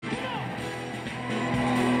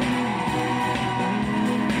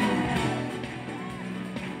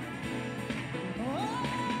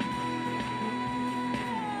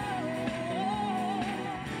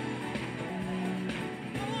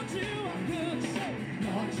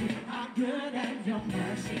your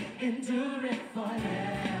mercy endureth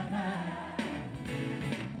forever.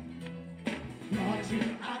 Lord,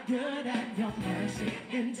 you are good and your mercy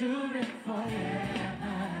endureth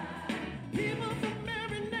forever. People from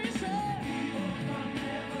every nation,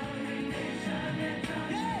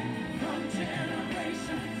 yeah, from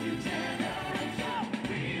generation to generation,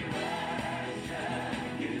 we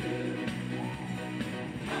worship you.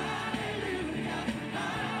 Hallelujah,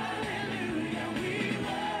 hallelujah, we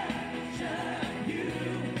worship you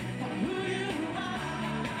for who you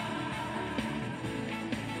are.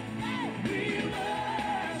 We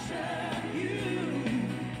worship you.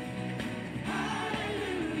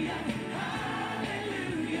 Hallelujah,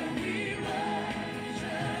 hallelujah, we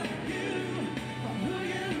worship you for who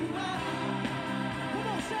you are. Come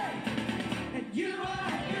on, say, and you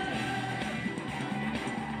are good.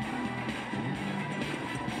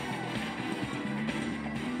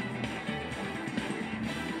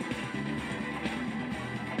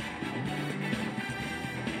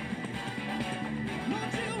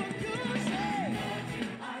 Lord, you are good, say. Lord, you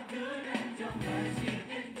are good and your mercy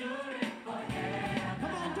endureth forever.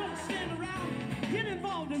 Come on, don't stand around. Get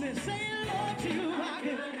involved in this. Say, Lord, you are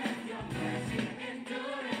good. And your mercy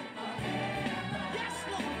endureth forever. Yes,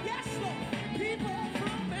 Lord, yes, Lord. People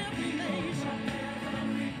from every nation,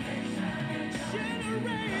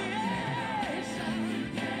 generation,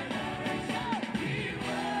 we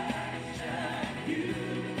worship you.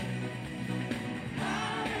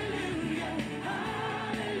 Hallelujah,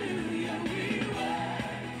 hallelujah, we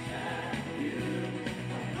worship you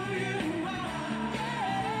for who you are.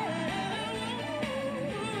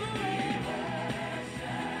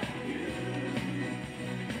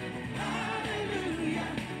 Hallelujah,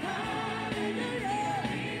 hallelujah,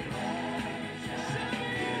 we worship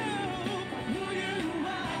you for who you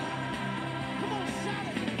are. Come on, shout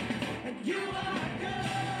it. And you are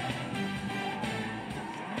good.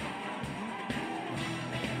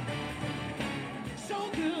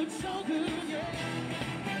 So good, yeah.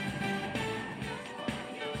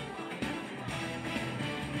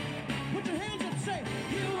 Put your hands up, say,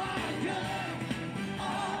 you are good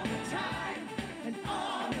all the time, and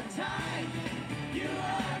all the time. You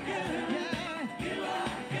are good, yeah. You are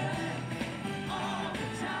good all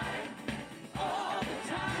the time, all the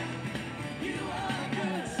time. You are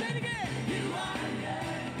good. Say it again. You are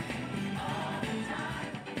good all the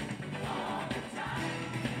time, all the time.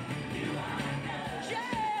 You are good.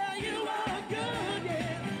 Yeah, you are good,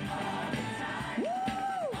 yeah. All the time.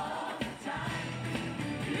 Woo! All the time.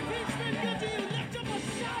 If he's been good to you, lift up a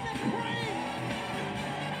shout and praise.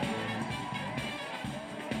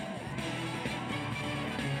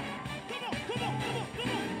 Come on, come on, come on,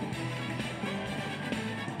 come on.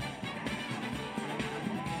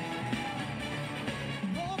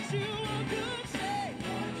 Lord, you are good, say.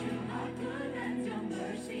 Lord, you are good and your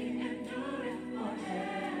mercy endureth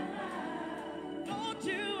forever. Lord,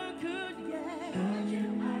 you are good, yeah. Lord,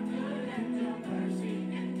 you are good and your mercy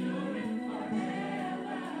endureth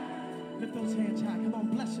forever. Lift those hands high. Come on,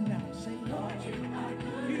 bless him now. Say, Lord, you are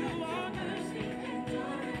good. You are good. Mercy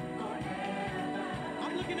endureth forever.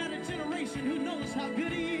 I'm looking at a generation who knows how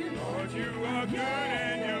good he is. Lord, you are good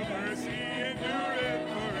and your mercy endureth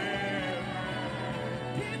forever.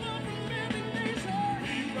 People from every nation.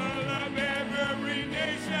 People of every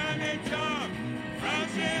nation and tongue, from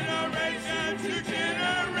generation to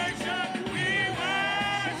generation, we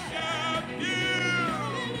worship you.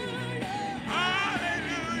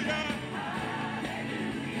 Hallelujah.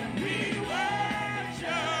 We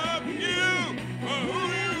worship you for who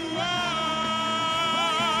you are.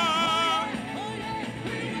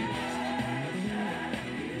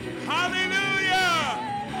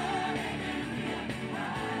 Hallelujah.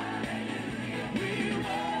 We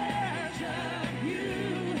worship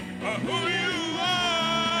you. For who you are.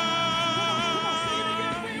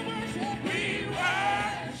 We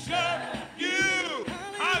worship you.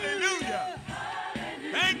 Hallelujah.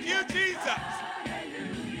 Thank you, Jesus.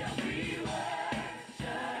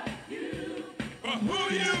 For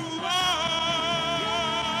who you are.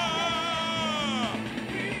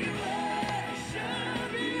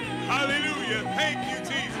 Hallelujah. Thank you,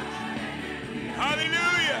 Jesus.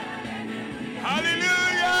 Hallelujah.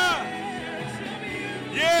 Hallelujah.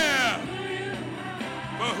 Yeah.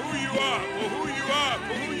 For who you are. For who you are.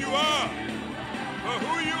 For who you are. For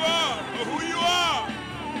who you are. For who you are.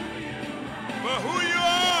 For who you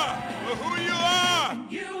are. For who you are.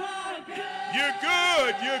 You are good. You're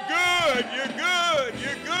good. You're good. You're good.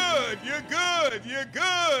 You're good. You're good. You're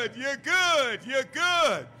good. You're good. You're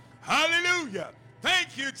good. Hallelujah.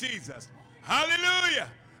 Thank you, Jesus. Hallelujah.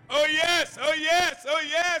 Oh, yes. Oh, yes. Oh,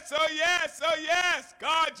 yes. Oh, yes. Oh, yes.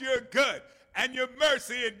 God, you're good. and your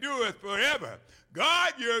mercy endureth forever.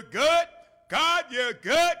 God, you're good. God, you're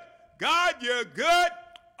good. God, you're good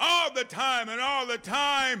all the time and all the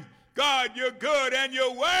time. God, you're good and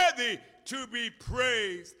you're worthy to be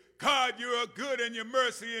praised. God, you are good and your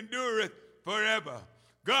mercy endureth forever.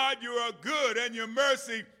 God, you are good and your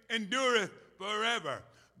mercy endureth forever.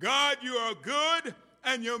 God, you are good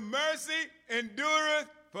and your mercy endureth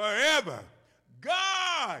forever.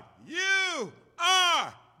 God, you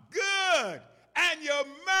are good and your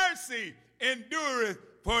mercy endureth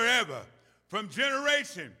forever. From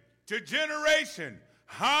generation to generation,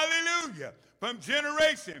 hallelujah. From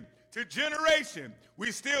generation to generation,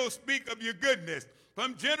 we still speak of your goodness.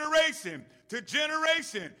 From generation to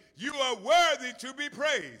generation, you are worthy to be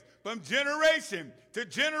praised. From generation to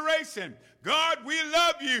generation, God, we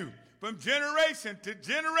love you. From generation to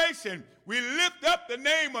generation, we lift up the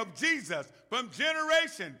name of Jesus. From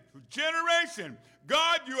generation to generation,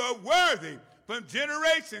 God, you are worthy. From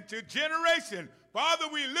generation to generation, Father,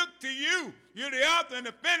 we look to you. You're the author and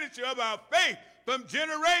the finisher of our faith. From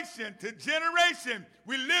generation to generation,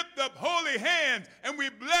 we lift up holy hands and we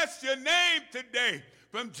bless your name today.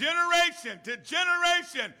 From generation to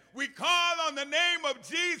generation, we call on the name of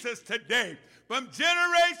Jesus today. From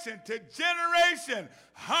generation to generation,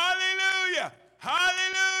 hallelujah,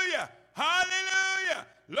 hallelujah, hallelujah.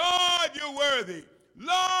 Lord, you're worthy.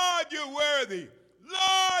 Lord, you're worthy.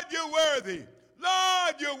 Lord, you're worthy.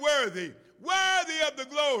 Lord, you're worthy. Worthy of the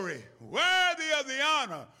glory, worthy of the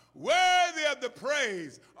honor, worthy of the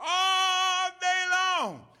praise. All day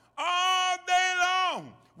long, all day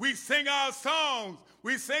long, we sing our songs.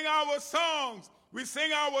 We sing our songs. We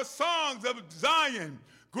sing our songs of Zion.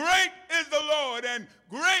 Great is the Lord and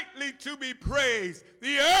greatly to be praised.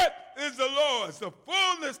 The earth is the Lord's, the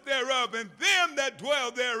fullness thereof, and them that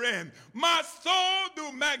dwell therein. My soul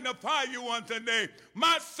do magnify you on today.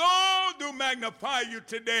 My soul do magnify you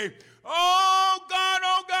today. Oh God,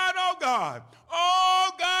 oh God, oh God.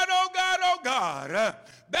 Oh God, oh God, oh God.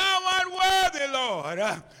 Thou art worthy, Lord.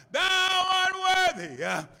 Thou art worthy.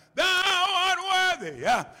 Thou art worthy.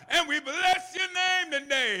 And we bless your name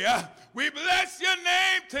today. We bless your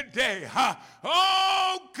name today.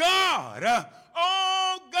 Oh God.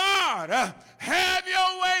 Oh God. Have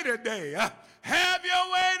your way today. Have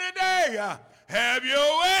your way today. Have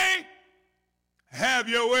your way. Have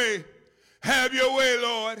your way. Have your way,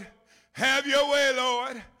 Lord. Have your way,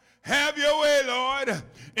 Lord. Have your way, Lord.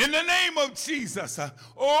 In the name of Jesus.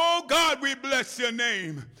 Oh God, we bless your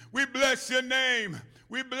name. We bless your name.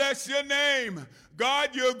 We bless your name. God,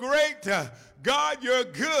 you're great. God, you're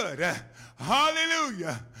good.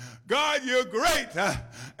 Hallelujah. God, you're great.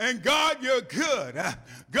 And God, you're good.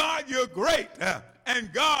 God, you're great.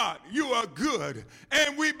 And God, you are good.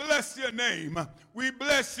 And we bless your name. We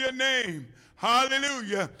bless your name.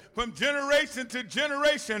 Hallelujah. From generation to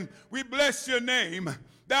generation, we bless your name.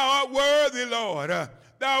 Thou art worthy, Lord. Thou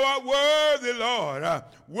art worthy, Lord.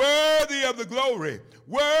 Worthy of the glory.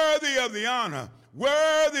 Worthy of the honor.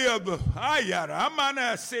 Worthy of the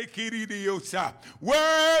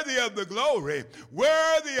worthy of the glory,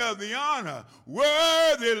 worthy of the honor,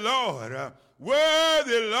 worthy Lord,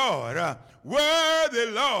 worthy Lord, worthy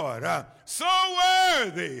Lord, so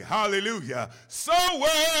worthy, hallelujah, so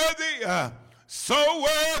worthy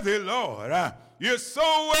Lord, you're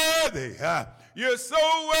so worthy, you're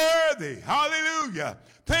so worthy, hallelujah.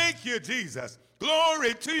 Thank you, Jesus.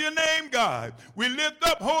 Glory to your name, God. We lift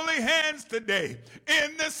up holy hands today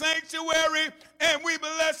in the sanctuary, and we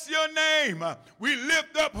bless your name. We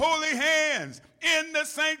lift up holy hands in the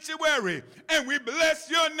sanctuary, and we bless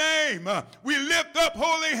your name. We lift up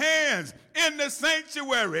holy hands in the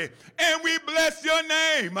sanctuary, and we bless your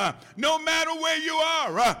name. No matter where you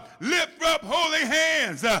are, lift up holy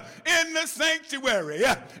hands in the sanctuary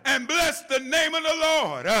and bless the name of the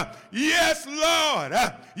Lord. Yes, Lord.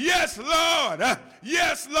 Yes, Lord.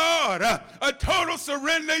 Yes, Lord. A total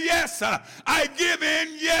surrender, yes. I give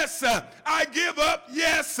in, yes. I give up,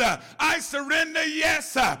 yes. I surrender,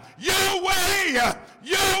 yes. Your way,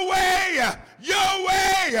 your way, your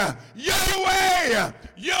way, your way,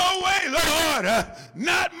 your way, Lord.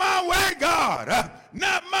 Not my way, God.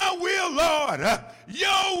 Not my will, Lord.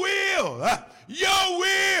 Your will, your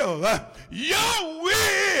will, your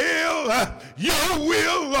will, your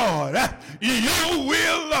will, Lord. Your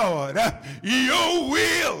will, Lord. Your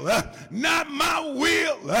will. not my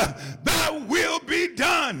will, thy will be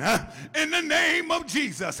done. In the name of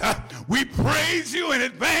Jesus, we praise you in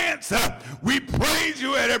advance. We praise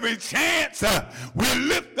you at every chance. We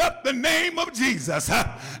lift up the name of Jesus.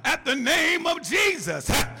 At the name of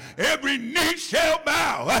Jesus, every knee shall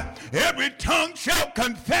bow, every tongue shall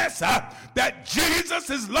confess that Jesus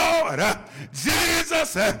is Lord.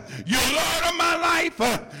 Jesus, you're Lord of my life.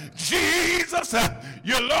 Jesus,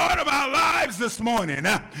 you're Lord of our lives this morning.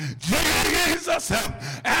 Jesus,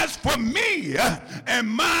 as for me and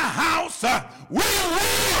my house, we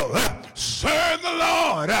will serve the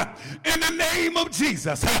Lord in the name of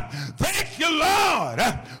Jesus. Thank you, Lord,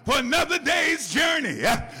 for another day's journey.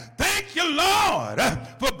 Thank you, Lord,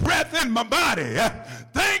 for breath in my body.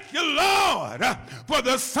 Thank you, Lord, for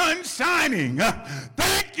the sun shining.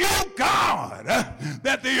 Thank you, God,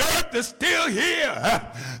 that the earth is still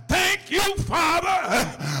here. Thank you, Father,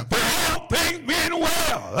 for all things being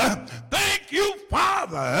well. Thank you,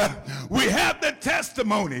 Father. We have the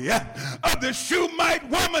testimony of the Shunammite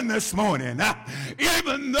woman this morning.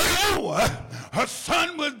 Even though her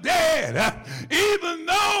son was dead, even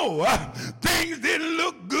though things didn't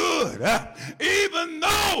look good, even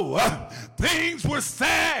though things were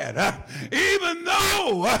sad, even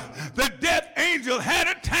though the death angel had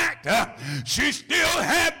attacked her, she still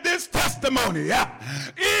had this testimony.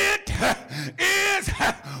 It is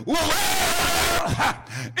well.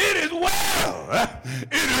 It is well.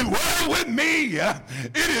 It is well with me.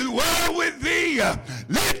 It is well with thee.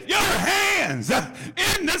 Lift your hands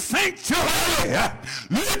in the sanctuary.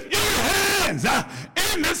 Lift your hands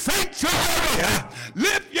in the sanctuary.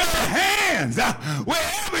 Lift your hands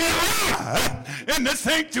wherever you are in the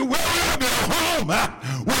sanctuary of your home,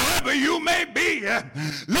 wherever you may be.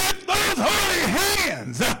 Lift those holy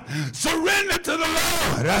hands. Surrender to the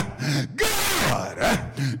Lord. God,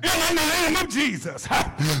 in the name of Jesus,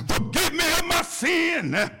 forgive me of my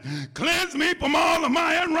sin. Cleanse me from all of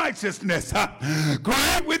my unrighteousness.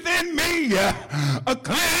 Grant within me a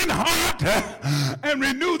clean heart and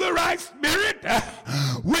renew the right spirit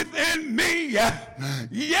within me.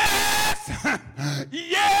 Yes,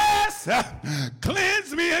 yes.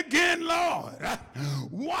 Cleanse me again, Lord.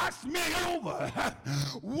 Wash me over.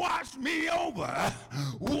 Wash me over.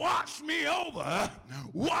 Wash me over.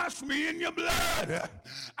 Wash me in your blood.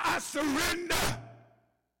 I surrender.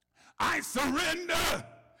 I surrender.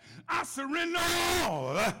 I surrender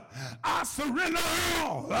all. I surrender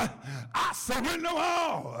all. I surrender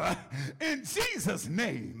all. In Jesus'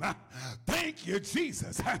 name. Thank you,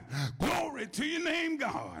 Jesus. Glory to your name,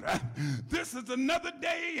 God. This is another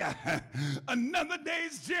day, another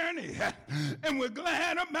day's journey, and we're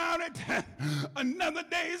glad about it. Another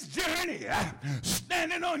day's journey,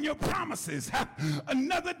 standing on your promises.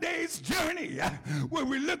 Another day's journey where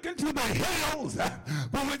we look into the hills,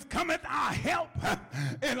 from which cometh our help,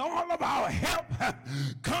 and all of our help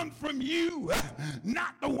comes from you,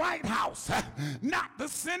 not the White House, not the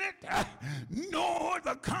Senate, nor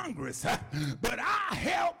the Congress, but our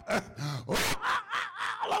help,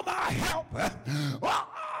 all of our help,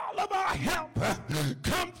 all of our help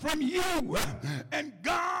come from you. And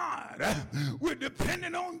God, we're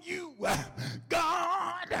dependent on you.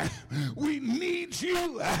 God, we need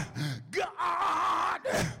you. God,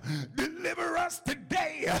 deliver us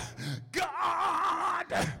today.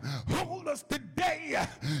 God, hold us today.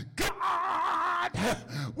 God,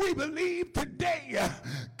 we believe today.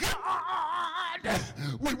 God,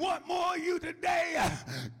 we want more of you today.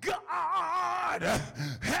 God,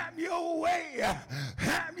 have your way.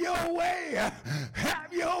 Have your way.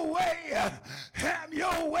 Have your way. Have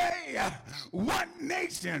your way. One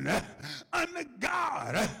nation under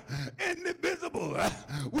God, indivisible,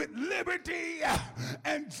 with liberty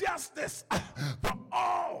and justice for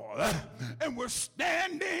all. And we're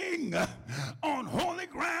standing on holy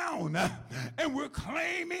ground, and we're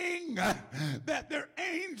claiming that there are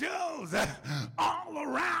angels all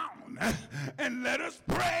around. And let us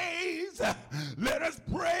praise, let us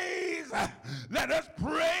praise, let us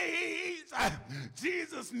praise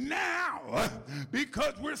Jesus now,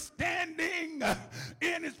 because we're standing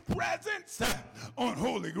in his presence on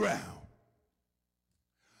holy ground.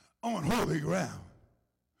 On holy ground.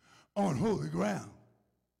 On holy ground.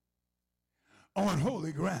 On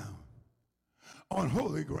holy ground. On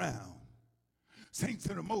holy ground. Saints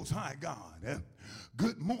of the Most High God,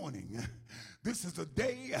 good morning. This is a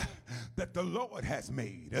day that the Lord has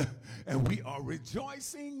made, and we are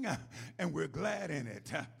rejoicing and we're glad in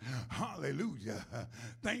it. Hallelujah.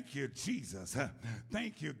 Thank you, Jesus.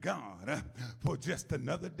 Thank you, God, for just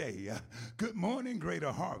another day. Good morning,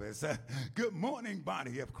 Greater Harvest. Good morning,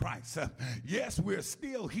 body of Christ. Yes, we're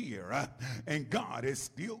still here, and God is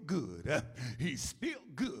still good. He's still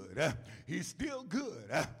good. He's still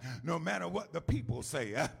good. No matter what the people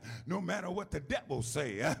say, no matter what the devil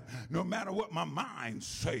say, no matter what my mind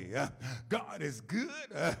say, God is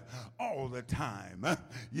good all the time.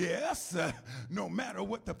 Yes, no matter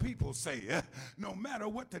what the people say, no matter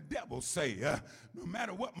what the devil say, no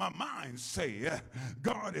matter what my mind say,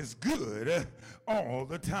 God is good all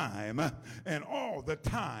the time. And all the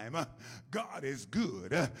time, God is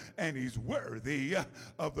good, and he's worthy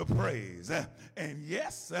of the praise. And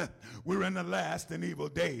yes, we're in the last and evil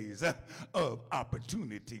days of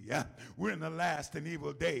opportunity. We're in the last and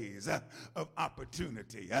evil days of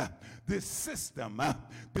opportunity. This system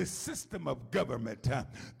of government,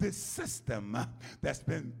 this system that's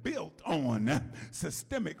been built on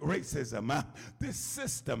systemic racism, this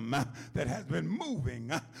system that has been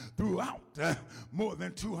moving throughout more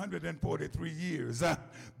than 243 years,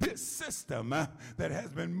 this system that has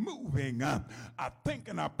been moving, I think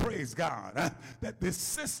and I praise God that this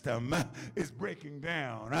system is breaking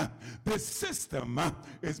down. This system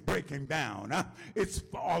is breaking down. It's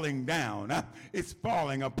falling down. It's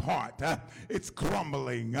falling apart. It's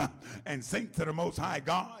crumbling. And saints of the Most High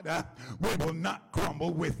God, we will not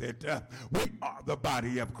crumble with it. We are the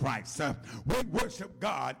body of Christ. We worship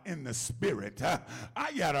God in the spirit.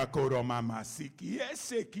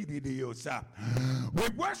 We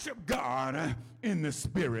worship God in the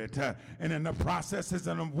spirit, and in the processes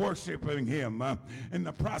of worshiping him, in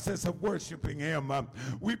the process of worshiping him,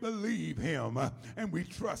 we believe him and we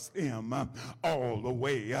trust him all the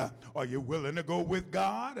way. Are you willing to go with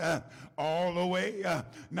God all the way?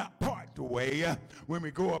 Not part the way. When we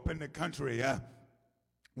go up in the country,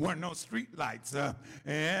 weren't no street lights,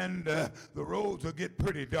 and the roads would get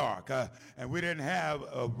pretty dark, and we didn't have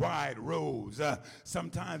wide roads.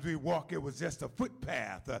 Sometimes we walk, it was just a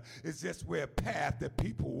footpath. It's just where a path that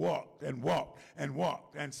people walked and walked and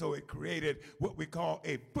walked, and so it created what we call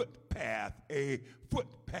a footpath,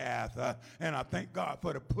 and I thank God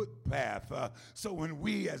for the footpath. So when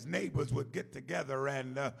we as neighbors would get together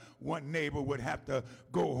and one neighbor would have to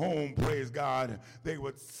go home, praise God, they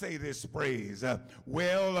would say this phrase,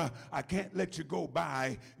 well, I can't let you go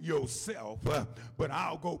by yourself, but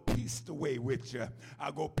I'll go piece the way with you.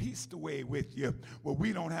 I'll go piece the way with you. Well,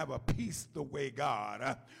 we don't have a piece the way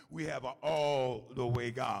God. We have an all the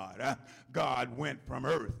way God. God went from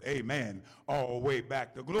earth, amen, all the way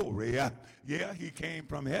back to glory. Yeah, he came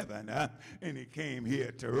from heaven, and he came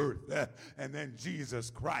here to earth. And then Jesus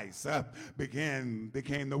Christ became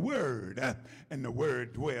the Word, and the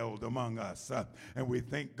Word dwelled among us. And we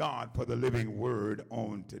thank God for the living Word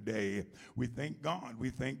on today. We thank God,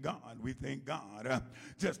 we thank God, we thank God.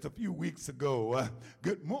 Just a few weeks ago,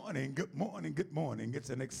 good morning, good morning, good morning. It's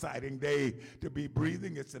an exciting day to be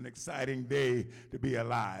breathing. It's an exciting day to be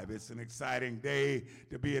alive. It's an exciting day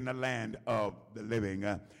to be in the land of the living.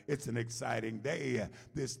 It's an exciting day,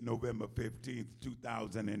 this November 15th,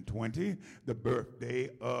 2020, the birthday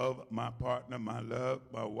of my partner, my love,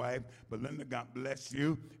 my wife, Belinda. God bless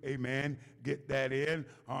you. Amen. Get that in.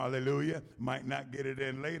 Hallelujah. Might not get it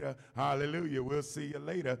in later. Hallelujah. We'll see you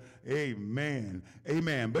later. Amen.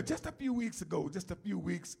 Amen. But just a few weeks ago,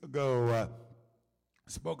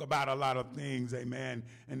 spoke about a lot of things, amen,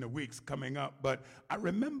 in the weeks coming up. But I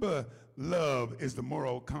remember love is the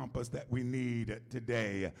moral compass that we need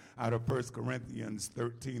today. Out of 1 Corinthians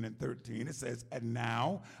 13:13, it says, and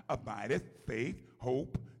now abideth faith,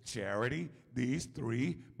 hope, charity, these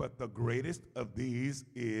three, but the greatest of these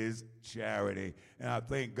is charity. And I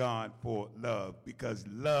thank God for love, because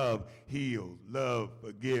love heals, love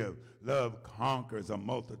forgives, love conquers a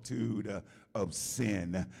multitude of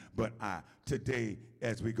sin. But today,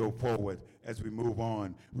 as we go forward, as we move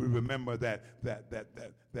on, we remember that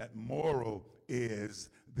moral is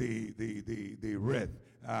the writ.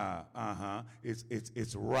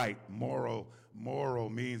 It's right. Moral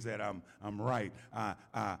means that I'm right.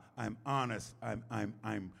 I'm honest.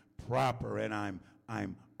 I'm proper, and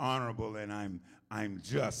I'm honorable, and I'm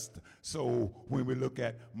just. So when we look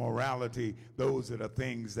at morality, those are the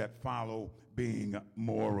things that follow being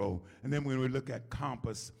moral. And then when we look at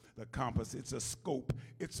compass, the compass, it's a scope,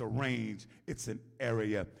 it's a range, it's an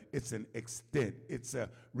area, it's an extent, it's a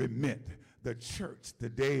remit. The church,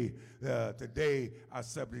 today our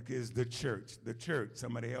subject is the church. The church,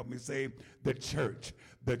 somebody help me say the church,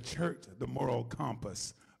 the moral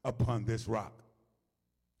compass upon this rock.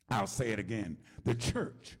 I'll say it again. The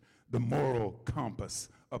church, the moral compass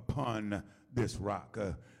upon this rock.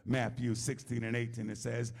 Matthew 16:18, it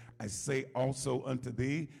says, I say also unto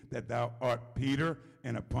thee that thou art Peter,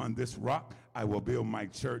 and upon this rock I will build my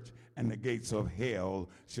church, and the gates of hell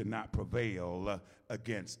should not prevail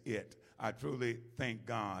against it. I truly thank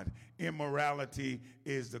God. Immorality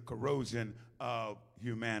is the corrosion of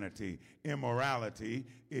humanity. Immorality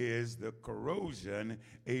is the corrosion,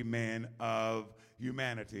 amen, of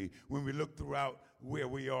humanity. When we look throughout where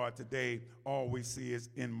we are today, all we see is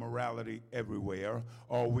immorality everywhere.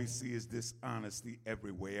 All we see is dishonesty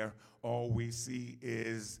everywhere. All we see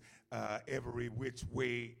is every which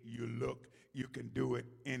way you look, you can do it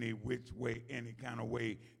any which way, any kind of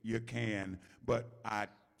way you can. But I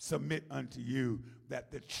submit unto you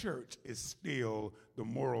that the church is still the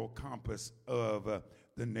moral compass of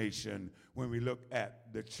the nation. When we look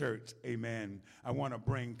at the church, amen, I want to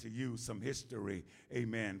bring to you some history,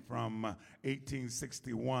 amen, from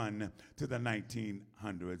 1861 to the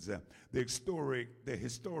 1900s. The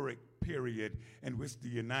historic period in which the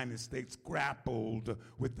United States grappled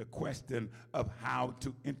with the question of how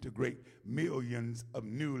to integrate millions of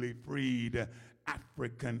newly freed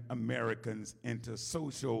African Americans into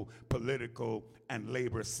social, political, and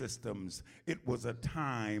labor systems. It was a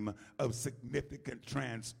time of significant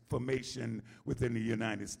transformation within the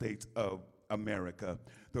United States of America.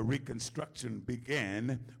 The Reconstruction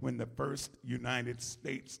began when the first United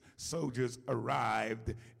States soldiers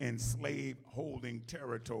arrived in slave-holding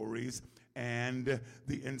territories, and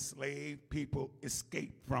the enslaved people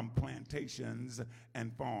escaped from plantations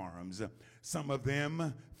and farms. Some of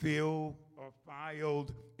them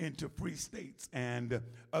filed into free states, and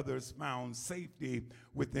others found safety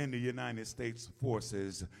within the United States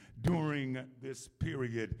forces. During this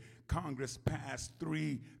period, Congress passed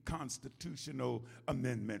 3 constitutional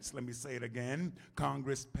amendments. Let me say it again.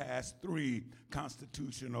 Congress passed 3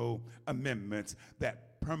 constitutional amendments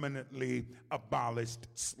that permanently abolished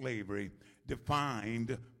slavery,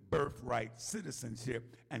 defined birthright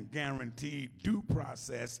citizenship, and guaranteed due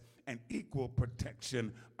process and equal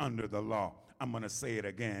protection under the law. I'm going to say it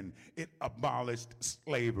again. It abolished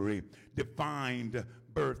slavery, defined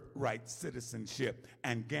birthright citizenship,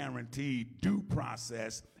 and guaranteed due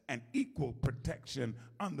process and equal protection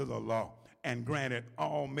under the law, and granted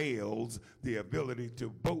all males the ability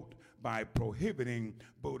to vote by prohibiting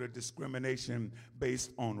voter discrimination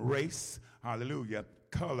based on race, hallelujah,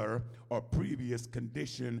 color, or previous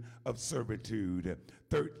condition of servitude.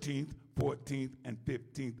 13th, 14th, and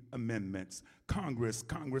 15th Amendments. Congress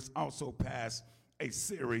also passed a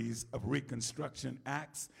series of Reconstruction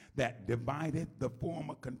Acts that divided the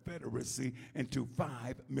former Confederacy into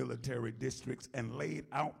 5 military districts and laid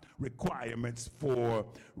out requirements for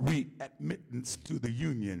readmittance to the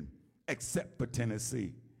Union, except for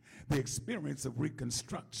Tennessee. The experience of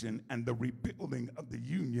Reconstruction and the rebuilding of the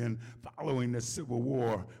Union following the Civil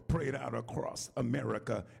War played out across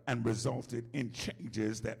America and resulted in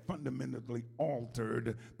changes that fundamentally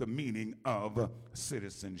altered the meaning of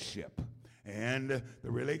citizenship. And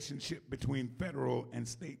the relationship between federal and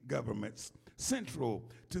state governments. Central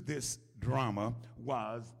to this drama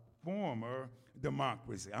was the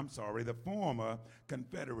former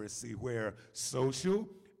Confederacy, where social,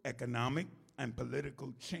 economic, and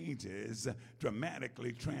political changes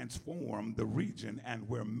dramatically transformed the region, and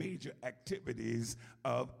where major activities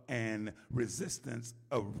of and resistance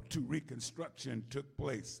to Reconstruction took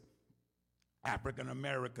place. African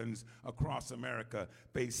Americans across America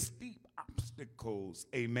faced steep obstacles.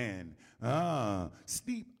 Amen.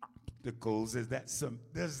 Steep obstacles. Is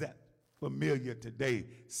that familiar today?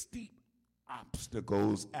 Steep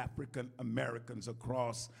obstacles. African Americans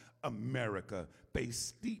across America faced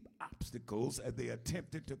steep obstacles as they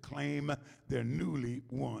attempted to claim their newly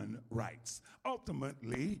won rights.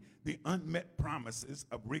 Ultimately, the unmet promises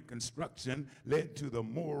of Reconstruction led to the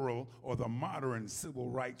modern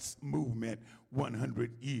civil rights movement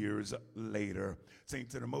 100 years later.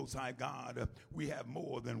 Saints of the Most High God, we have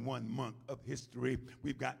more than 1 month of history.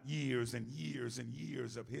 We've got years and years and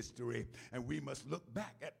years of history, and we must look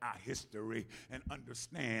back at our history and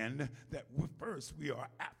understand that first we are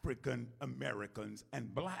African Americans,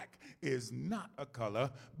 and black is not a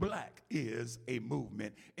color. Black is a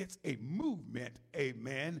movement. It's a movement,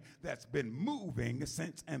 amen, that's been moving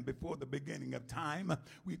since and before the beginning of time.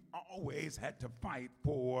 We've always had to fight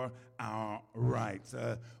for our rights.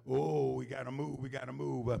 We got to move.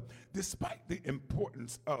 Despite the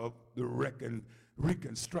importance of the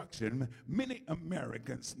Reconstruction, many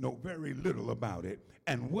Americans know very little about it,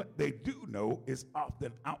 and what they do know is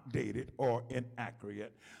often outdated or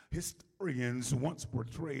inaccurate. Historians once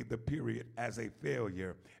portrayed the period as a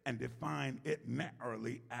failure and defined it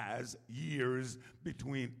narrowly as years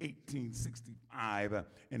between 1865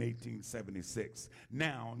 and 1876.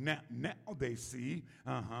 Now they see,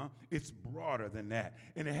 it's broader than that.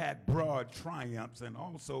 And it had broad triumphs, and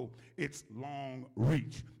also its long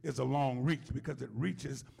reach is a long reach because it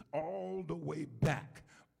reaches all the way back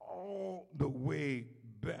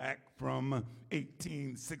from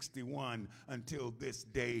 1861 until this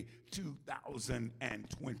day,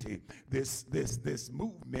 2020. This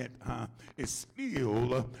movement is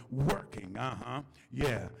still working.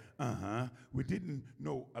 We didn't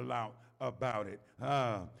know a lot about it.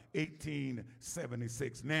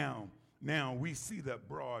 1876. Now we see the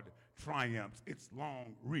broad triumphs, its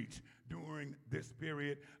long reach. During this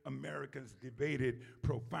period, Americans debated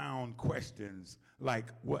profound questions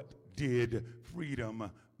like, what did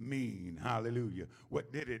freedom mean? Hallelujah.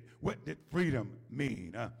 What did freedom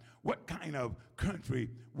mean? What kind of country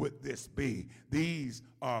would this be? These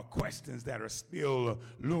are questions that are still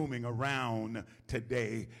looming around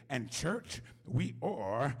today. And church, we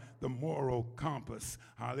are the moral compass.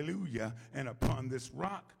 Hallelujah. And upon this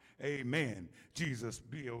rock, amen, Jesus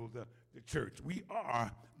built the church. We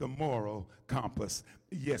are the moral compass.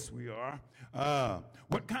 Yes, we are.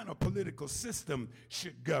 What kind of political system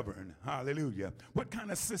should govern? Hallelujah. What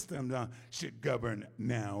kind of system should govern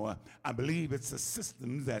now? I believe it's a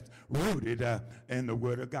system that's rooted in the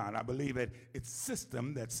Word of God. I believe it's a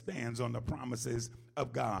system that stands on the promises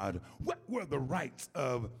of God. What were the rights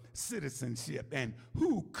of citizenship, and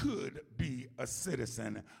who could be a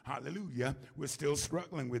citizen? Hallelujah. We're still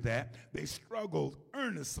struggling with that. They struggled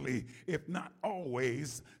earnestly, if not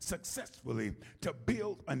always successfully, to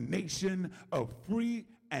build a nation of free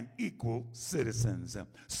and equal citizens.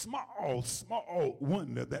 Small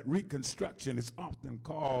wonder that Reconstruction is often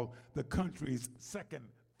called the country's second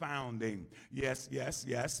founding. Yes.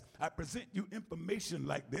 I present you information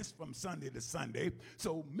like this from Sunday to Sunday,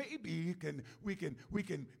 so maybe we can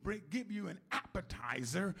give you an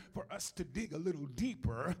appetizer for us to dig a little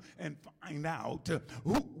deeper and find out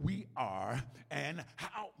who we are and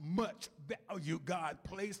how much value God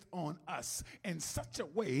placed on us in such a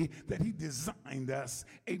way that he designed us,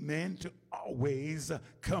 amen, to always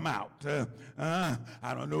come out. I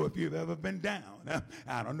don't know if you've ever been down.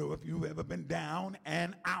 I don't know if you've ever been down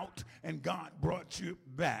and out and God brought you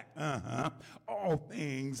back. All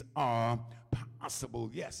things are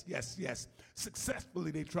possible. Yes.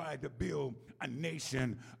 Successfully, they tried to build a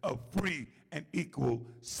nation of free and equal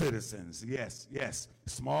citizens. Yes.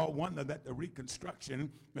 Small wonder that the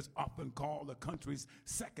Reconstruction is often called the country's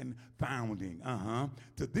second founding.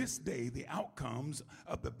 To this day, the outcomes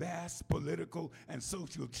of the vast political and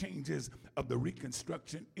social changes of the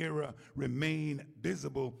Reconstruction era remain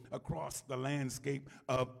visible across the landscape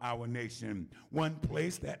of our nation. One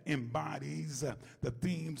place that embodies the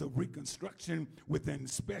themes of Reconstruction within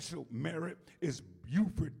special merit is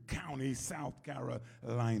Beaufort County, South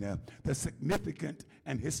Carolina. The significant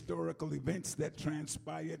and historical events that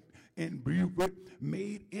transpired in Beaufort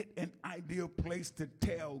made it an ideal place to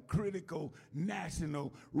tell critical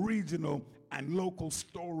national, regional, and local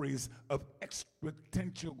stories of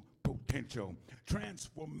exponential potential,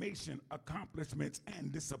 transformation, accomplishments,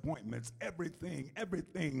 and disappointments.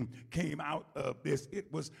 Everything came out of this.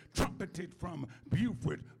 It was trumpeted from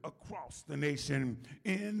Beaufort across the nation.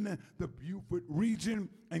 In the Beaufort region,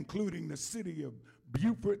 including the city of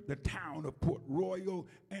Beaufort, the town of Port Royal,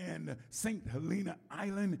 and St. Helena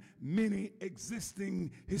Island, many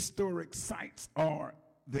existing historic sites are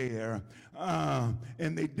there,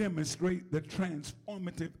 and they demonstrate the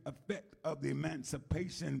transformative effect of the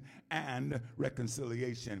emancipation and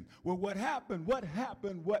reconciliation. Well, what happened?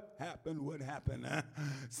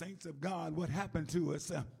 Saints of God, what happened to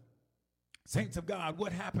us? Saints of God,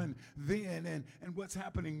 what happened then and what's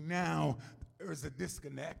happening now? There is a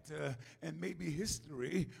disconnect, and maybe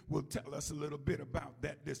history will tell us a little bit about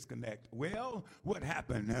that disconnect. Well, what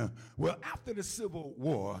happened? Well, after the Civil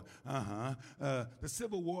War, the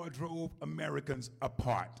Civil War drove Americans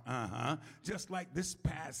apart. Just like this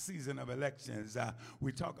past season of elections,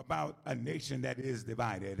 we talk about a nation that is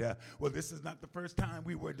divided. Well, this is not the first time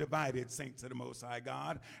we were divided, saints of the Most High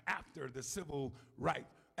God. After the Civil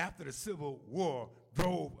War,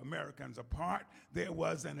 drove Americans apart, there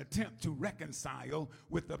was an attempt to reconcile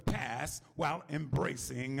with the past while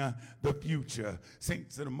embracing the future.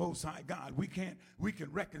 Saints of the Most High God, we can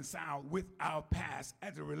reconcile with our past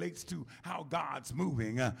as it relates to how God's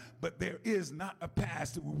moving, but there is not a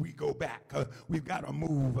past where we go back. We've got to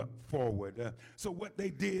move forward. So what they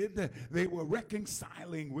did, they were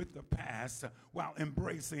reconciling with the past while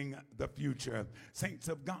embracing the future. Saints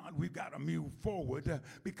of God, we've got to move forward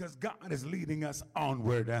because God is leading us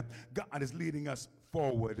onward. God is leading us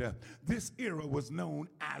forward. This era was known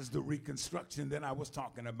as the Reconstruction that I was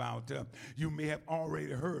talking about. You may have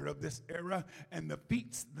already heard of this era and the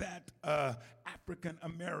feats that African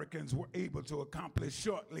Americans were able to accomplish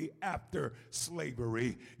shortly after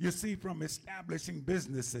slavery. You see, from establishing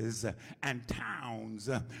businesses and towns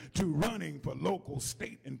to running for local,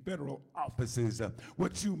 state, and federal offices.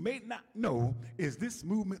 What you may not know is this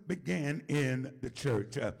movement began in the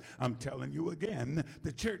church. I'm telling you again,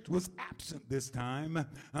 the church was absent this time.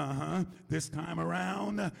 This time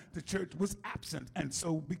around, the church was absent. And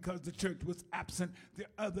so because the church was absent, there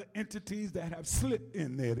are other entities that have slipped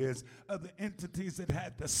in there. There's other entities that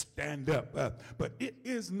had to stand up. But it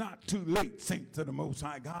is not too late, saints of the Most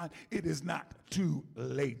High God. It is not too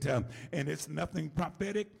late. And it's nothing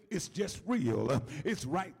prophetic. It's just real. It's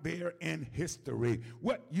right there in history.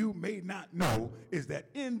 What you may not know is that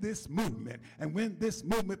in this movement, and when this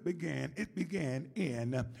movement began, it began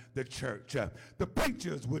in the church. The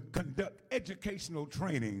preachers would conduct educational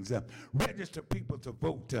trainings, register people to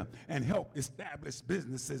vote, and help establish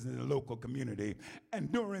businesses in the local community.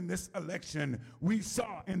 And during this election, we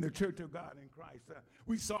saw in the Church of God in Christ,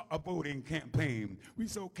 we saw a voting campaign. We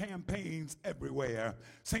saw campaigns everywhere.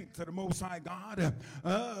 Saints of the Most High God,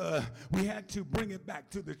 we had to bring it back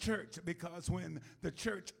to the church because when the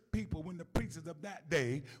church people, when the preachers of that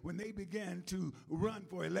day, when they began to run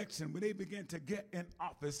for election, when they began to get in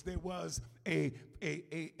office, there was a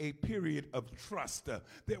period of trust.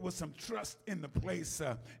 There was some trust in the place,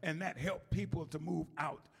 and that helped people to move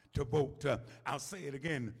out to vote. I'll say it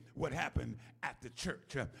again, what happened at the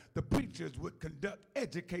church. The preachers would conduct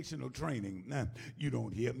educational training. Now, you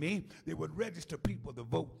don't hear me. They would register people to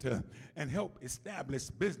vote and help establish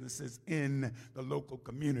businesses in the local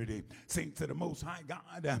community. Saints of the Most High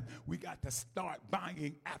God, we got to start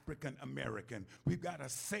buying African American. We've got to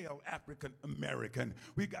sell African American.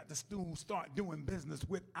 We got to start doing business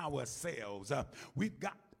with ourselves. We've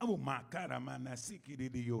got Oh my God,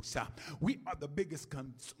 we are the biggest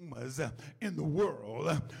consumers in the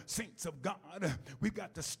world. Saints of God, we've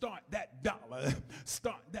got to start that dollar,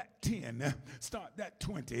 start that 10, start that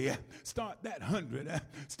 20, start that 100,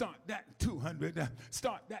 start that 200,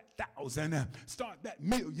 start that 1,000, start that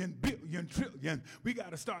million, billion, trillion. We got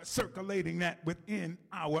to start circulating that within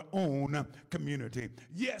our own community.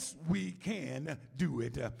 Yes, we can do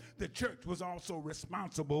it. The church was also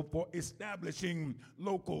responsible for establishing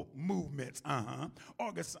local movements,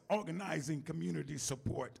 organizing community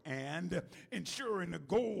support, and ensuring the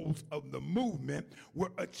goals of the movement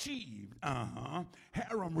were achieved. Hiram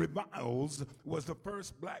Reviles was the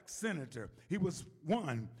first black senator. He was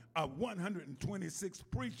one of 126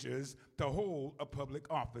 preachers to hold a public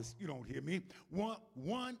office. You don't hear me.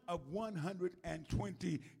 One of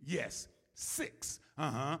 120, yes, 6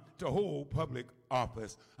 to hold public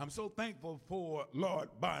office. I'm so thankful for Lord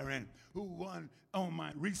Byron, who won on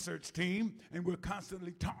my research team, and we're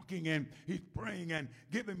constantly talking, and he's praying and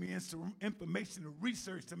giving me information and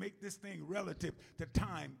research to make this thing relative to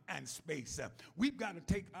time and space. We've got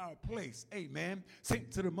to take our place. Amen.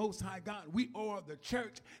 Saints to the Most High God, we are the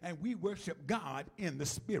church, and we worship God in the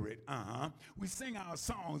spirit. We sing our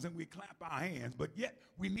songs and we clap our hands, but yet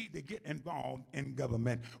we need to get involved in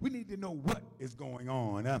government. We need to know what is going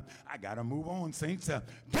on. I got to move on, saints.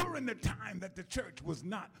 During the time that the church was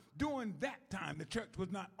not, during that time, the church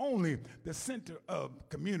was not only the center of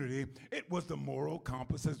community, it was the moral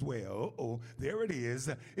compass as well. Oh, there it is.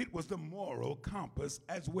 It was the moral compass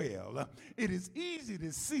as well. It is easy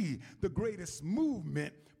to see the greatest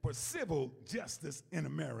movement for civil justice in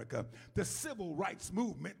America. The civil rights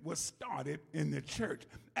movement was started in the church,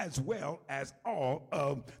 as well as all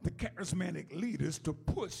of the charismatic leaders to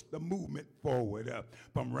push the movement forward.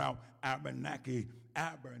 From Ralph Abernathy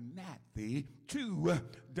to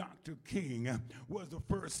Dr. King was the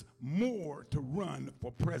first Moor to run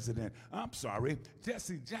for president. I'm sorry,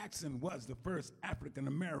 Jesse Jackson was the first African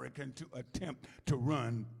American to attempt to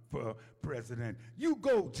run for president. You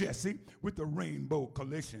go, Jesse, with the Rainbow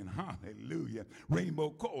Coalition. Hallelujah.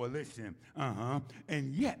 Rainbow Coalition.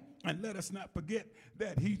 And yet, and let us not forget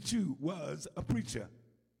that he too was a preacher.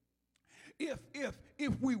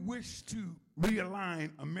 if we wish to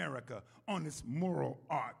realign America on its moral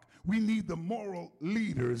arc, we need the moral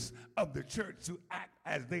leaders of the church to act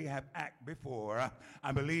as they have acted before.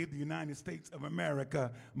 I believe the United States of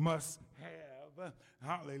America must have,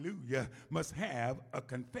 hallelujah, must have a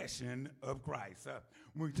confession of Christ.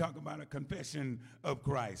 When we talk about a confession of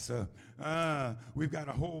Christ, we've got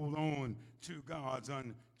to hold on to God's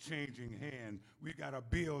unchanging hand. We've got to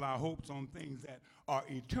build our hopes on things that are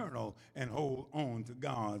eternal and hold on to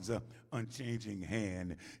God's unchanging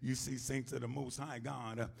hand. You see, saints of the Most High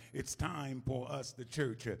God, it's time for us, the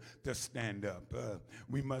church, to stand up.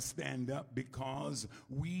 We must stand up because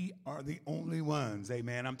we are the only ones,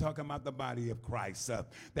 amen. I'm talking about the body of Christ.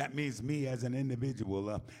 That means me as an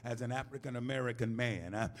individual, as an African-American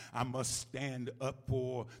man. I must stand up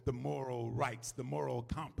for the moral rights, the moral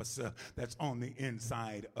compass that's on the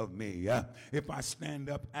inside of me. If I stand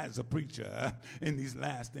up as a preacher in these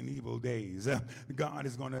last and evil days, God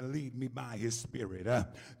is going to lead me by his spirit.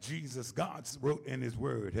 God wrote in his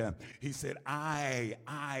word, he said, I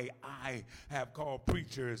have called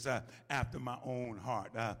preachers after my own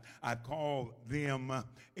heart. I call them,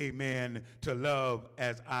 amen, to love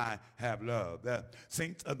as I have loved.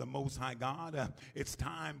 Saints of the Most High God, it's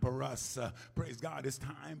time for us, praise God, it's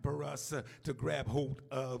time for us to grab hold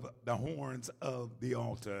of the horns of the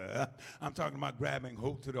altar. I'm talking about grabbing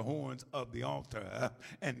hold to the horns of the altar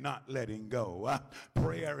and not letting go.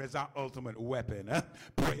 Prayer is our ultimate weapon.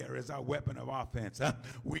 Prayer is our weapon of offense.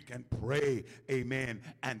 We can pray, amen,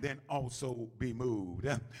 and then also be moved.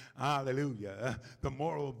 Hallelujah. The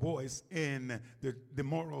moral voice in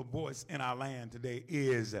our land today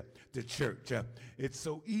is the church. It's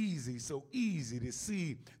so easy to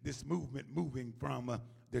see this movement moving from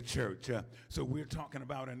the church. So we're talking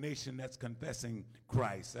about a nation that's confessing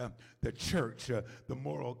Christ. The church, the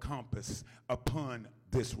moral compass upon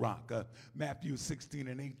this rock. Matthew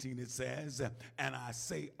 16:18, it says, and I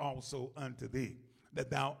say also unto thee, that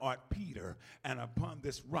thou art Peter, and upon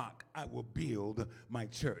this rock I will build my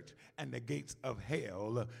church, and the gates of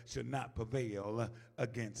hell shall not prevail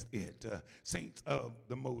against it. Saints of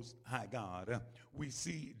the Most High God, we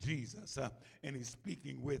see Jesus, and he's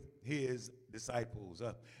speaking with his disciples,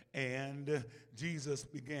 and Jesus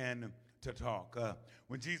began to talk.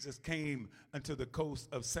 When Jesus came unto the coast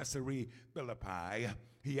of Caesarea Philippi,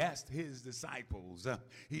 he asked his disciples,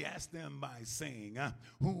 he asked them by saying,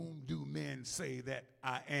 whom do men say that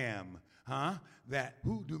I am?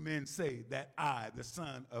 Who do men say that I, the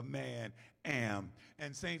Son of Man, am?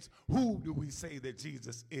 And saints, who do we say that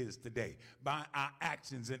Jesus is today? By our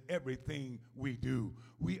actions and everything we do,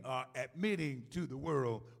 we are admitting to the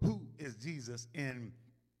world who is Jesus in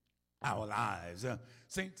our lives.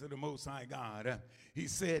 Saints of the Most High God, he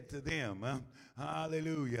said to them,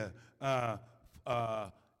 hallelujah,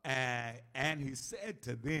 and he said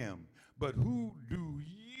to them, but who do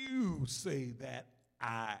you say that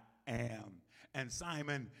I am? And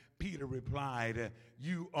Simon Peter replied,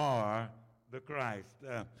 you are the Christ.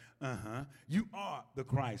 You are the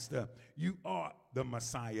Christ. You are the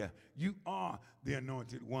Messiah. You are the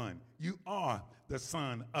Anointed One. You are the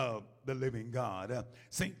Son of the living God.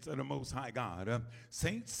 Saints of the Most High God.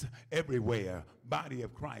 Saints everywhere. Body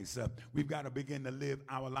of Christ. We've got to begin to live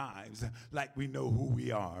our lives like we know who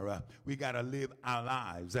we are. We got to live our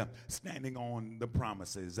lives standing on the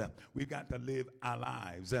promises. We've got to live our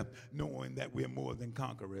lives knowing that we're more than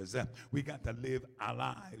conquerors. We got to live our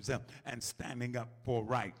lives and standing up for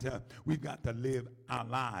right. We've got to live our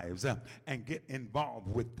lives and get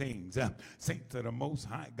involved with things. Saints of the Most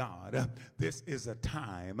High God, this is a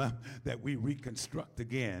time that we reconstruct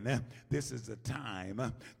again. This is a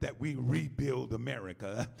time that we rebuild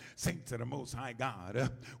America. Saints of the Most High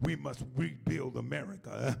God, we must rebuild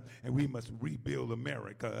America, and we must rebuild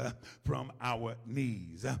America from our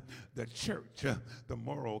knees. The church, the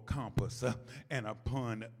moral compass, and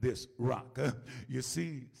upon this rock. You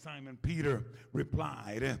see, Simon Peter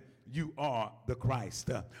replied, you are the Christ.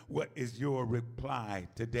 What is your reply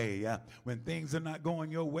today? When things are not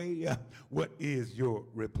going your way, what is your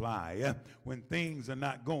reply? When things are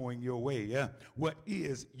not going your way, what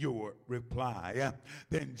is your reply?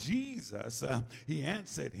 Then Jesus, he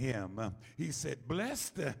answered him. He said,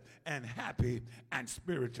 blessed and happy and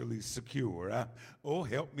spiritually secure. Oh,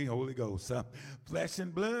 help me, Holy Ghost. Flesh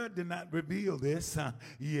and blood did not reveal this.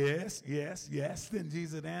 Yes. Then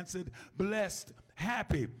Jesus answered, blessed,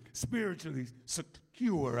 happy, spiritually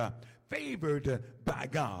secure, favored by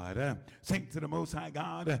God. Saints of the Most High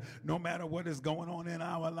God, no matter what is going on in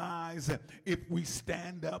our lives, if we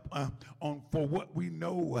stand up for what we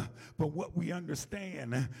know, for what we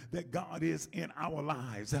understand that God is in our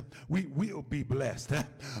lives, we will be blessed.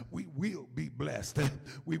 We will be blessed.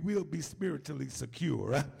 We will be spiritually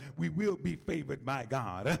secure. We will be favored by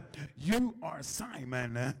God. You are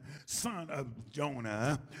Simon, son of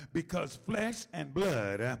Jonah, because flesh and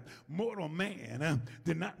blood, mortal man,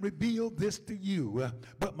 did not reveal this to you,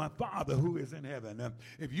 but my Father who is in heaven.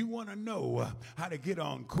 If you want to know how to get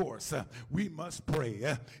on course, we must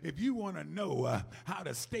pray. If you want to know how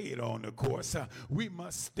to stay on the course, we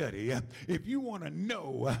must study. If you want to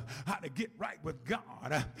know how to get right with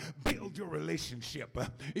God, build your relationship.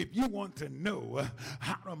 If you want to know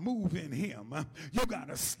how to move in him, you got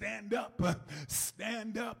to stand up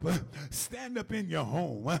in your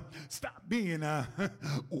home. Stop being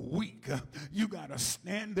weak. You got to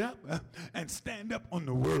stand up and stand up on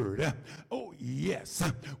the word. Oh yes,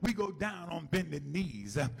 we go down on bended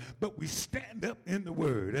knees, but we stand up in the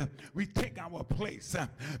word. We take our place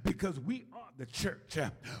because we are the church.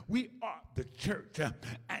 We are the church,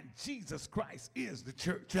 and Jesus Christ is the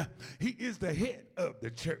church. He is the head of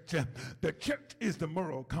the church. The church is the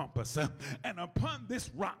moral compass, and upon this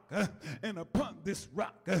rock,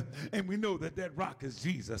 and we know that that rock is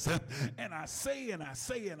Jesus. And I say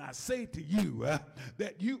to you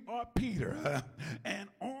that you are Peter, and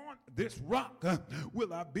on this rock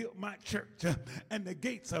will I build my church, and the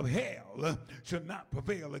gates of hell shall not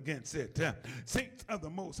prevail against it. Saints of the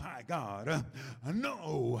Most High God,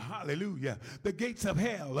 no, hallelujah, the gates of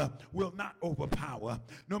hell will not overpower,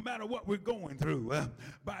 no matter what we're going through.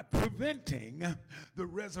 By preventing the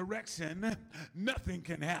resurrection, nothing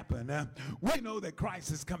can happen. We know that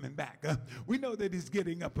Christ is coming back. We know that he's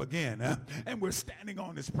getting up again, and we're standing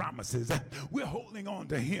on his promises. We're holding on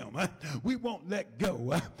to him. We won't let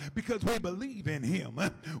go because we believe in him.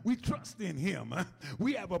 We trust in him.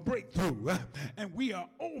 We have a breakthrough, and we are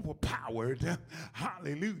overpowered.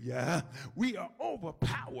 Hallelujah. We are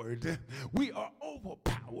overpowered. We are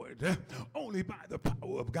overpowered only by the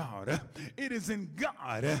power of God. It is in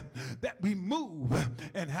God that we move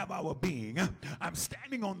and have our being. I'm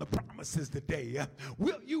standing on the promises today.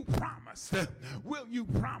 Will you promise? Will you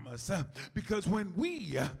promise? Because when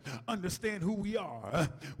we understand who we are,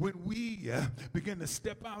 when we begin to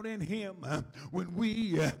step out in him, when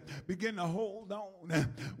we begin to hold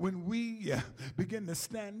on, when we begin to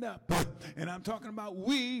stand up, and I'm talking about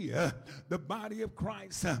we, the body of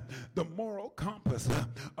Christ, the moral compass,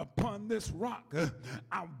 upon this rock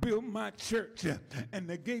I'll build my church, and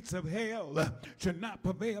the gates of hell shall not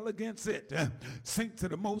prevail against it. Saints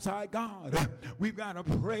of the Most High God, we've got to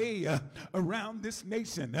pray around this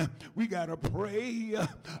nation. We got to pray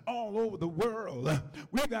all over the world.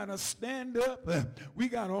 We got to stand up. We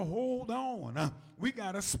got to hold on. We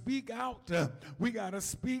got to speak out. We got to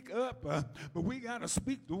speak up. But we got to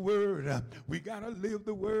speak the word. We got to live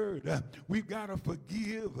the word. We've got to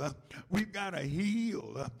forgive. We've got to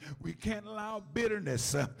heal. We can't allow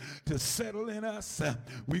bitterness to settle in us.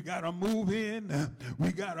 We got to move in.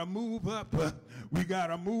 We got to move up. We got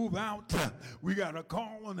to move out. We got to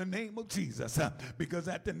call on the name of Jesus, because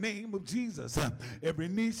at the name of Jesus, every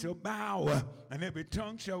knee shall bow and every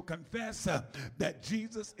tongue shall confess that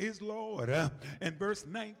Jesus is Lord. And verse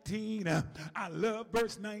 19, I love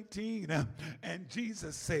verse 19, and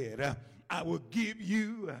Jesus said, I will give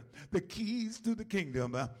you the keys to the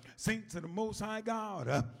kingdom. Saints of the Most High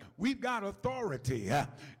God, we've got authority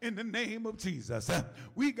in the name of Jesus.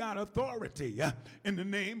 We got authority in the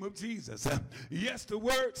name of Jesus. Yes, the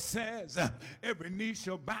word says every knee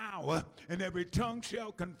shall bow and every tongue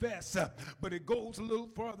shall confess, but it goes a little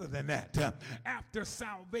further than that. After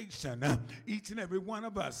salvation, each and every one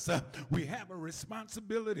of us, we have a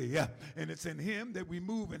responsibility, and it's in him that we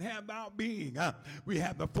move and have our being. We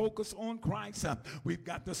have the focus on Christ. We've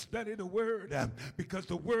got to study the word, because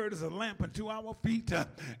the word is a lamp unto our feet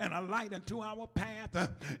and a light unto our path.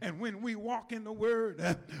 And when we walk in the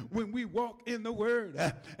word, when we walk in the word,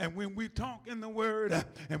 and when we talk in the word,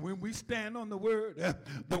 and when we stand on the word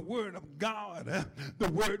of God,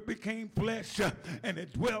 the word became flesh and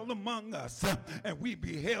it dwelled among us, and we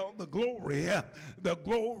beheld the glory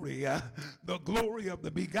of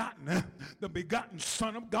the begotten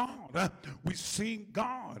Son of God. We've seen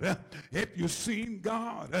God. If you've seen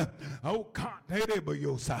God, oh God, has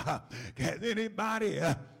anybody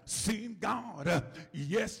seen God.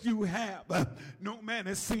 Yes, you have. No man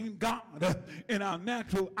has seen God in our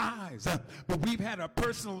natural eyes, but we've had a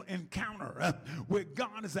personal encounter where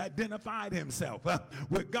God has identified himself,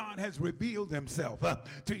 where God has revealed himself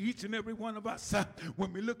to each and every one of us.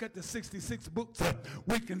 When we look at the 66 books,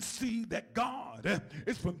 we can see that God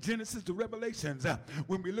is from Genesis to Revelations.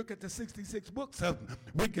 When we look at the 66 books,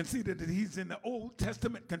 we can see that he's in the Old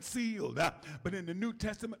Testament concealed, but in the New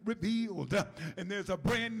Testament revealed. And there's a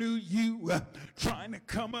brand new you trying to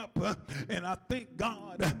come up. And I thank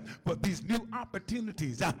God for these new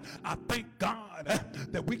opportunities. I thank God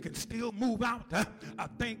that we can still move out. I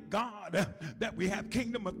thank God that we have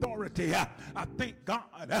kingdom authority. I thank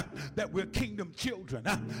God that we're kingdom children.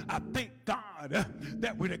 I thank God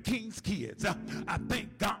that we're the king's kids. I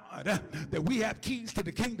thank God that we have keys to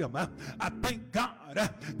the kingdom. I thank God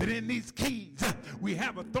that in these keys we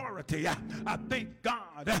have authority. I thank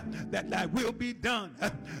God that thy will be done,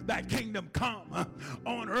 thy kingdom come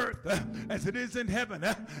on earth as it is in heaven.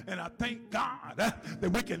 And I thank God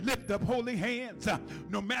that we can lift up holy hands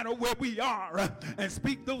no matter where we are and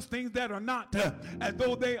speak those things that are not as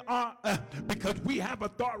though they are, because we have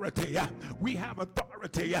authority. We have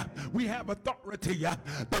authority. We have authority.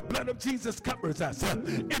 The blood of Jesus covers us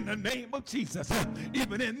in the name of Jesus.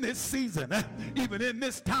 Even in this season, even in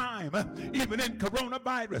this time, even in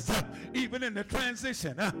coronavirus, even in the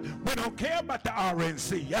transition, we don't care about the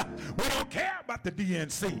RNC. We don't care about the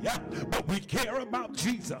DNC, but we care about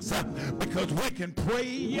Jesus, because we can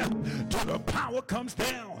pray till the power comes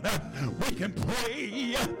down. We can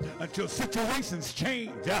pray until situations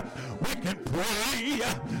change. We can pray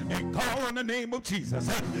and call on the name of Jesus.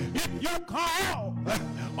 If you call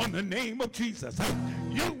on the name of Jesus,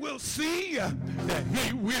 you will see that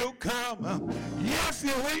he will come. Yes, he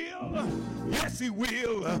will. Yes, he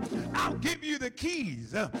will. I'll give you the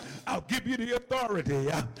keys. I'll give you the authority.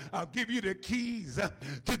 I'll give you the keys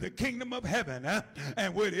to the kingdom of heaven.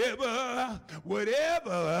 And whatever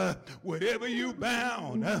you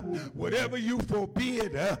bound, whatever you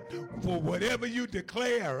forbid, for whatever you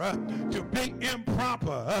declare to be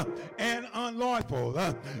improper and unlawful.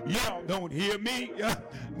 Y'all don't hear me.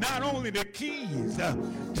 Not only the keys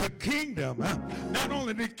to kingdom, not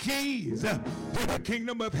only the keys to the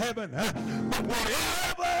kingdom of heaven, but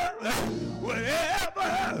whatever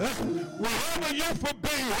you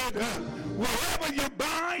forbid, whatever you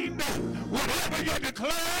bind, whatever you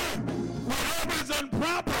declare, whatever is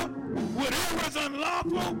improper, whatever is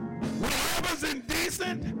unlawful, whatever is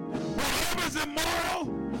indecent, whatever is immoral,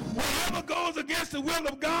 whatever goes against the will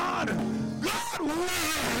of God, God will.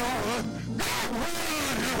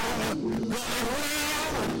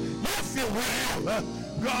 Yes, he will.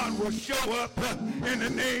 God will show up in the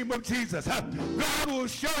name of Jesus. God will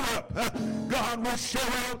show up. God will show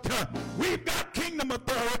out. We've got kingdom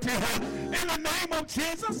authority in the name of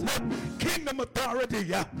Jesus. Kingdom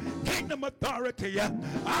authority. Kingdom authority.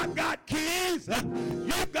 I got keys.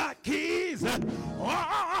 You got keys.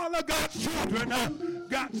 All of God's children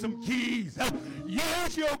got some keys.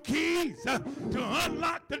 Use your keys to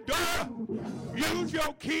unlock the door. Use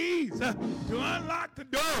your keys to unlock the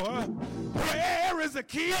door. Prayer is a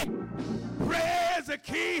key. Prayer is a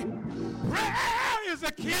key. Prayer is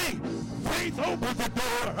a key. Faith opens the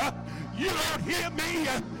door. You don't hear me.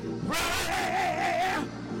 Prayer.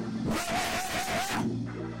 Prayer.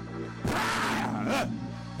 Prayer.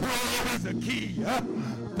 Prayer is a key.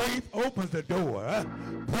 Faith opens the door.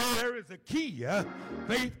 Prayer is a key.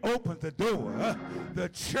 Faith opens the door. The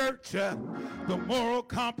church, the moral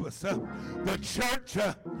compass. The church,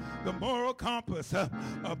 the moral compass.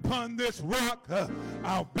 Upon this rock,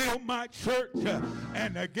 I'll build my church,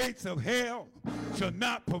 and the gates of hell shall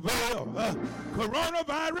not prevail.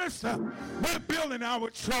 Coronavirus, we're building our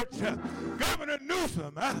church. Governor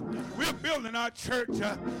Newsom, we're building our church.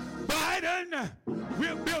 Biden,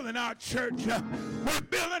 we're building our church. We're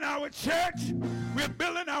building our church. We're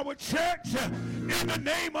building our church in the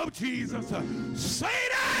name of Jesus.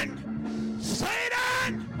 Satan!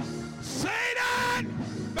 Satan! Satan!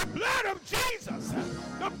 The blood of Jesus!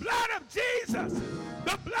 The blood of Jesus!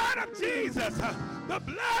 The blood of Jesus! The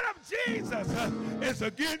blood of Jesus is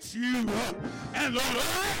against you. And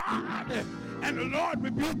the Lord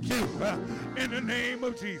rebuke you in the name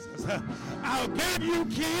of Jesus. I'll give you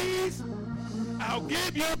keys. I'll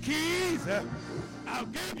give you keys. I'll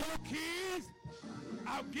give you keys.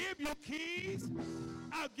 I'll give you keys.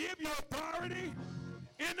 I'll give you authority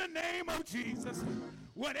in the name of Jesus.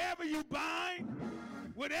 Whatever you bind,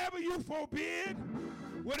 whatever you forbid,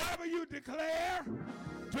 whatever you declare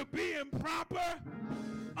to be improper,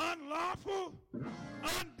 unlawful,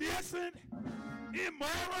 undecent,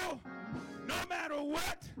 immoral,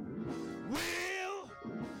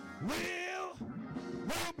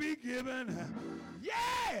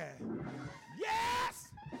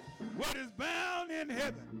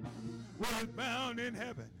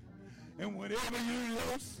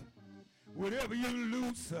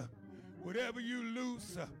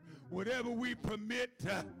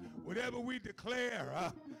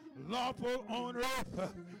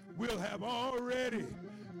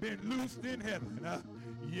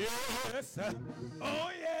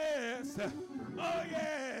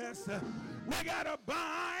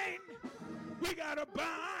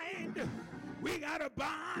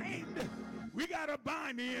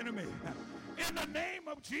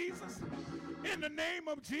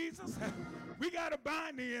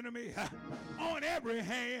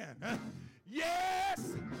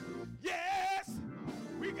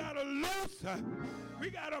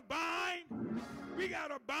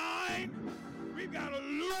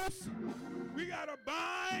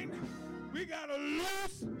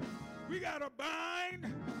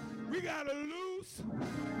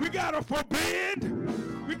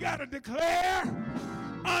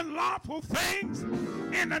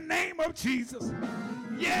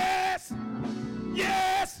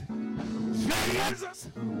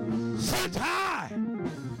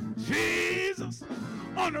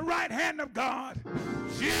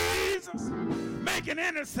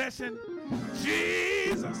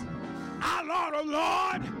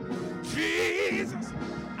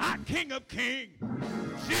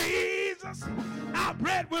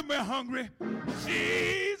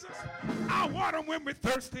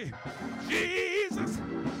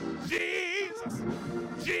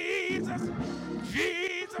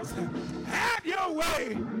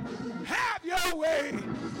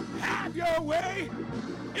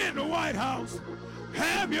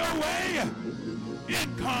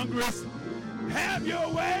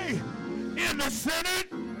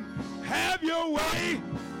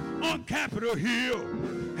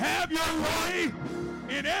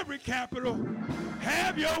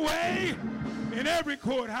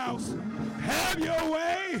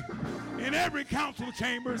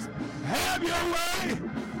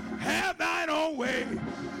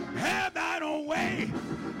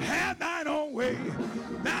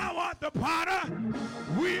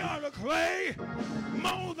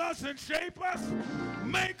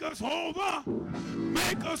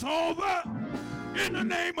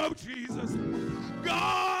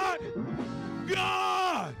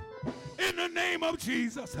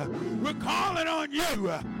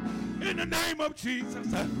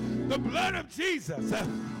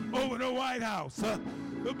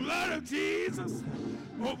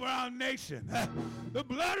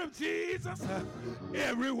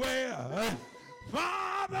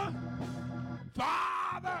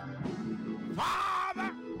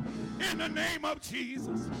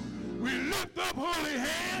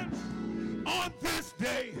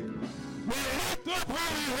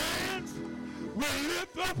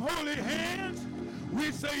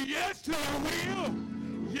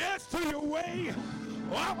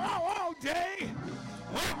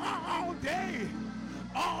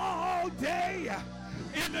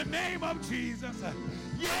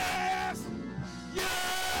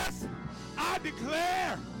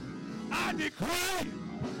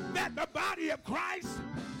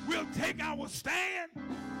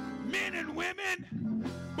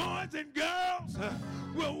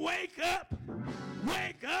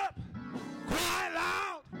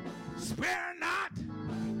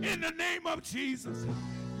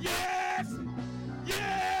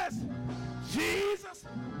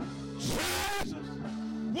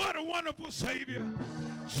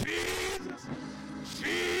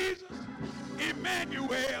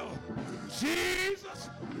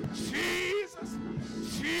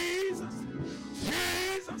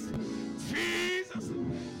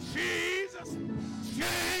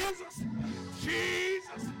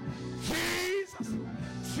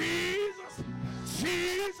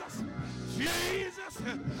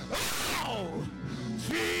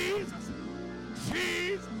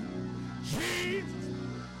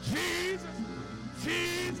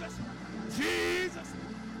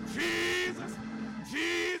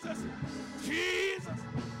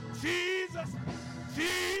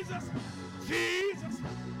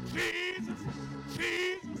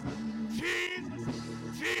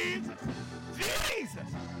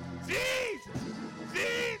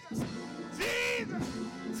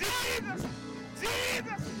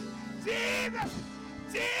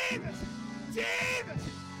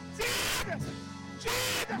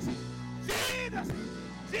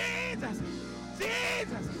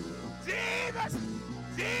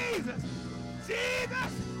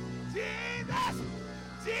 Jesus!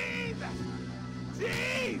 Jesus!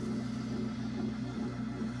 Jesus!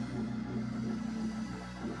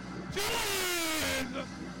 Jesus!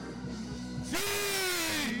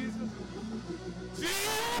 Jesus!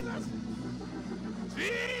 Jesus!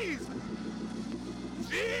 Jesus!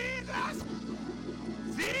 Jesus!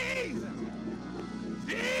 Jesus!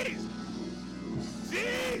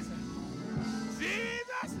 Jesus!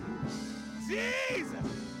 Jesus! Jesus! Jesus!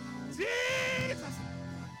 Jesus!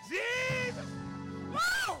 Jesus!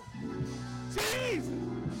 Woo! Jesus!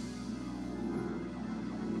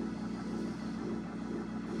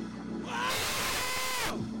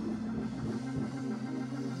 Wow!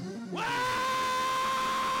 Wow!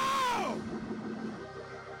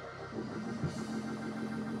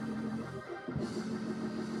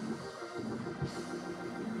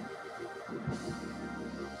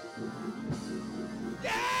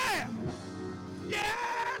 Yeah!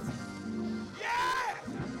 Yes! Yes!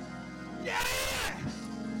 Yeah!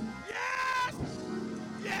 Yes!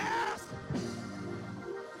 Yes!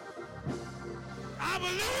 I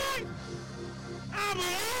believe! I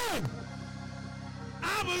believe!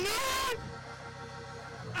 I believe!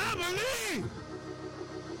 I believe!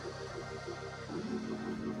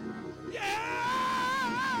 Yeah!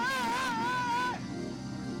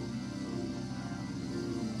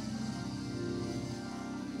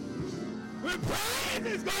 When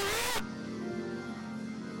praises go up!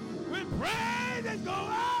 When praises go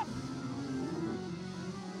up!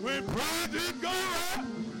 When praises go up!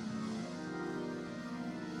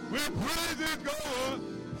 When praises go up!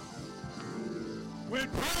 When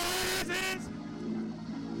praises!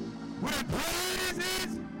 When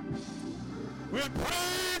praises! When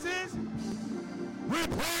praises! When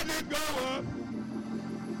praises go up!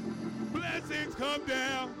 Blessings come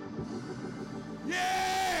down!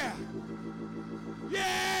 Yeah!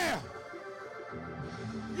 Yeah!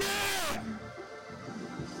 Yeah!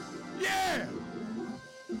 Yeah!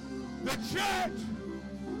 The church,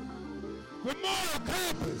 the moral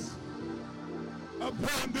compass,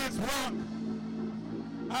 upon this rock,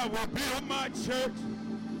 I will build my church,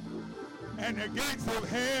 and the gates of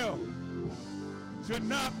hell should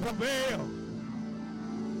not prevail.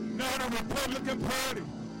 Not a Republican Party,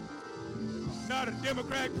 not a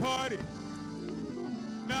Democrat Party,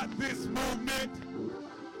 not this movement,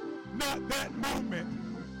 not that movement,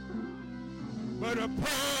 but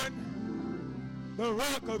upon the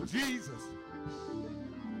rock of Jesus.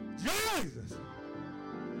 Jesus.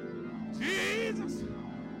 Jesus.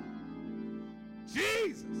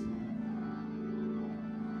 Jesus.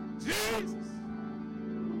 Jesus.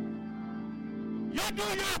 You do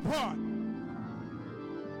your part.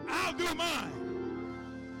 I'll do mine.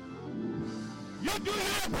 You do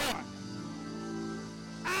your part.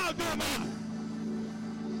 I'll do mine.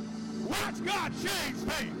 Watch God change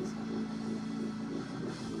things.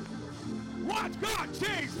 Watch God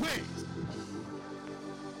change things.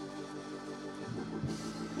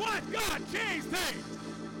 Watch God change things.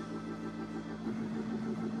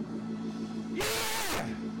 Yeah!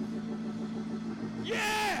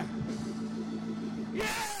 Yeah!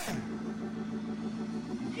 Yeah!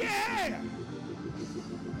 Yeah!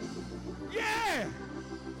 Yeah!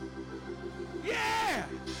 Yeah!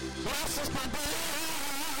 Blessings come down.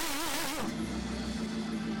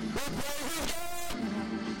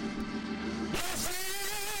 Blessings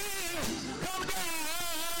come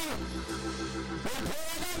down.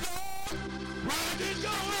 Praises go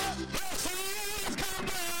up. Blessings come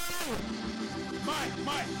down.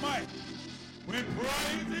 Mike. When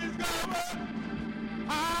praises go up.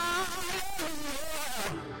 Hallelujah.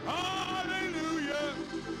 Hallelujah.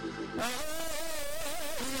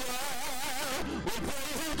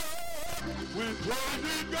 When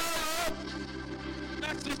praises go up,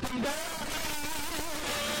 blessings come down.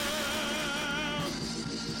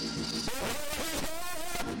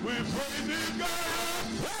 When praises go up,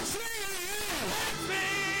 blessings come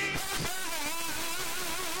down.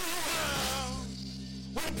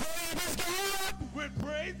 When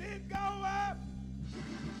praises go up,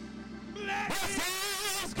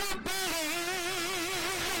 blessings come down.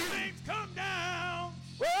 Blessings come down.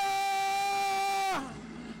 Oh,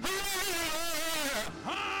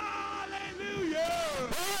 hallelujah.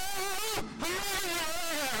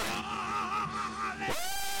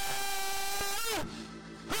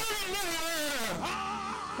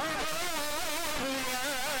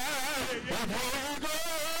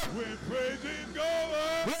 When praises go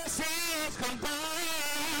up, blessings come down.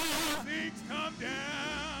 Blessings come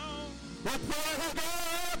down.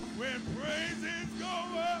 When praises go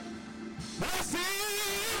up,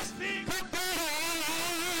 blessings come down.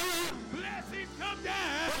 Blessings come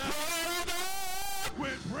down.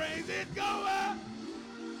 When praises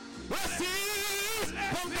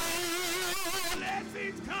Blessings come down.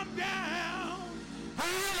 Blessings come down.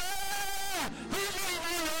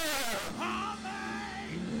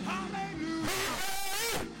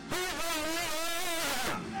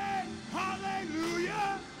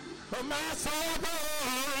 Hallelujah. For my soul,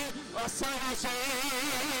 a salvation.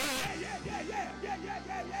 Yeah.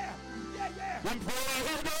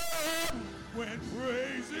 When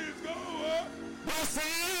praises go up,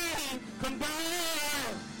 blessings come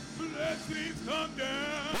down. Blessings come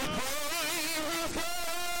down.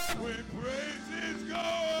 When praises go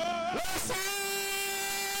up, blessings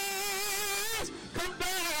come down.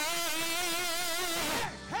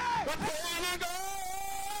 Hey.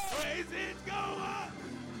 Praises go up.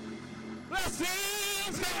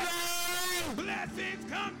 Blessings come down. Blessings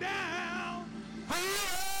come down.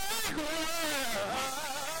 Hallelujah.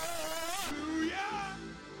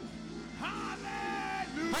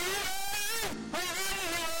 Hallelujah.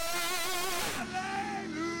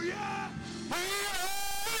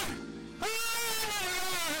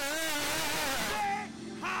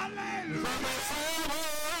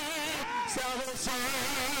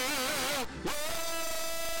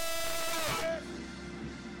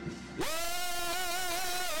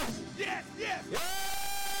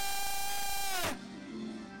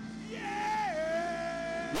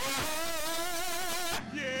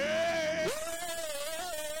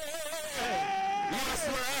 Yes,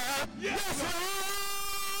 Lord. Yes,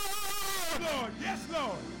 Lord. Yes,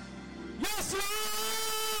 Lord. Yes,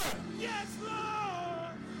 Lord. Yes,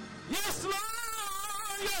 Lord. Yes,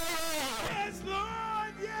 Lord. Yes,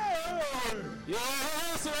 Lord. Yes,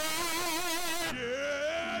 Lord.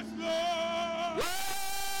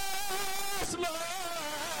 Yes,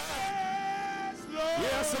 Lord.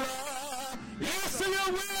 Yes, Lord. Yes to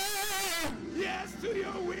your will. Yes to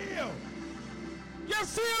your will.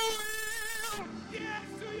 Yes to your will. Yes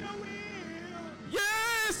to your will.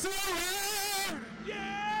 Yes to your will.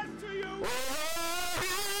 Yes to your will.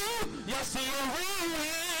 Yes to your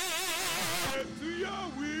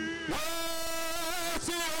will. Yes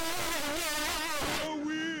to your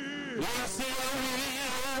will. Yes to your will.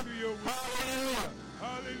 Yes to your will.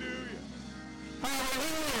 Hallelujah.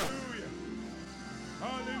 Hallelujah.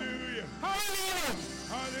 Hallelujah. Hallelujah.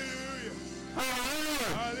 Hallelujah.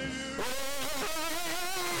 Hallelujah.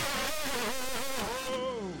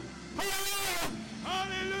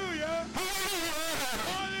 Hallelujah. Hallelujah. Hallelujah.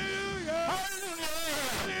 Hallelujah.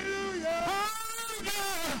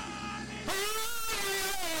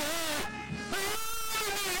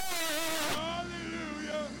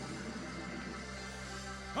 Hallelujah.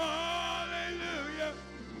 Hallelujah.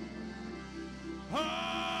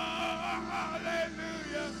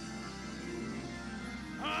 Hallelujah.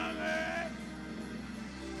 Hallelujah.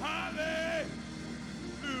 Hallelujah.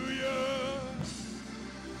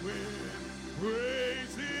 When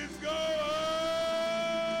praises go up,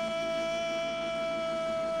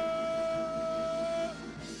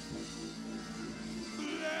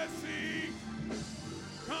 blessings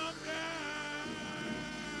come down.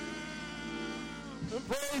 When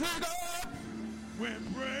praises go up,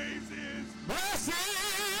 when praises,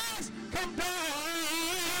 blessings come down.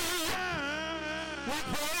 When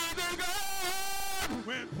praises go up,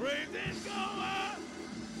 when praises go up,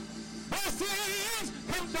 blessings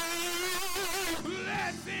come down.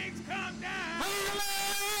 Blessings come down.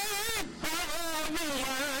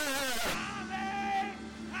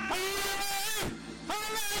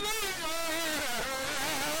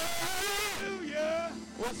 Hallelujah.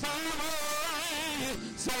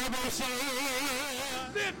 Salvation.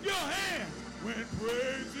 Lift your hand when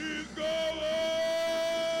praises go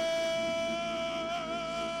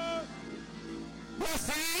up.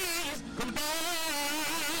 Blessings come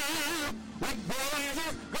down. When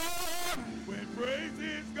praises go up. When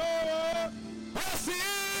praises go up.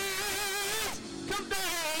 Blessings come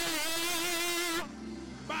down.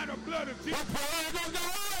 By the blood of Jesus. When praises go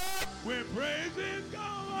up. When praises go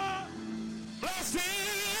up.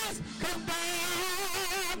 Blessings come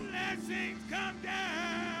down. Blessings come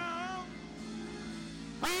down.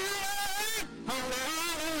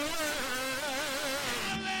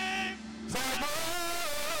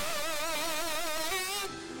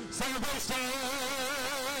 Salvation.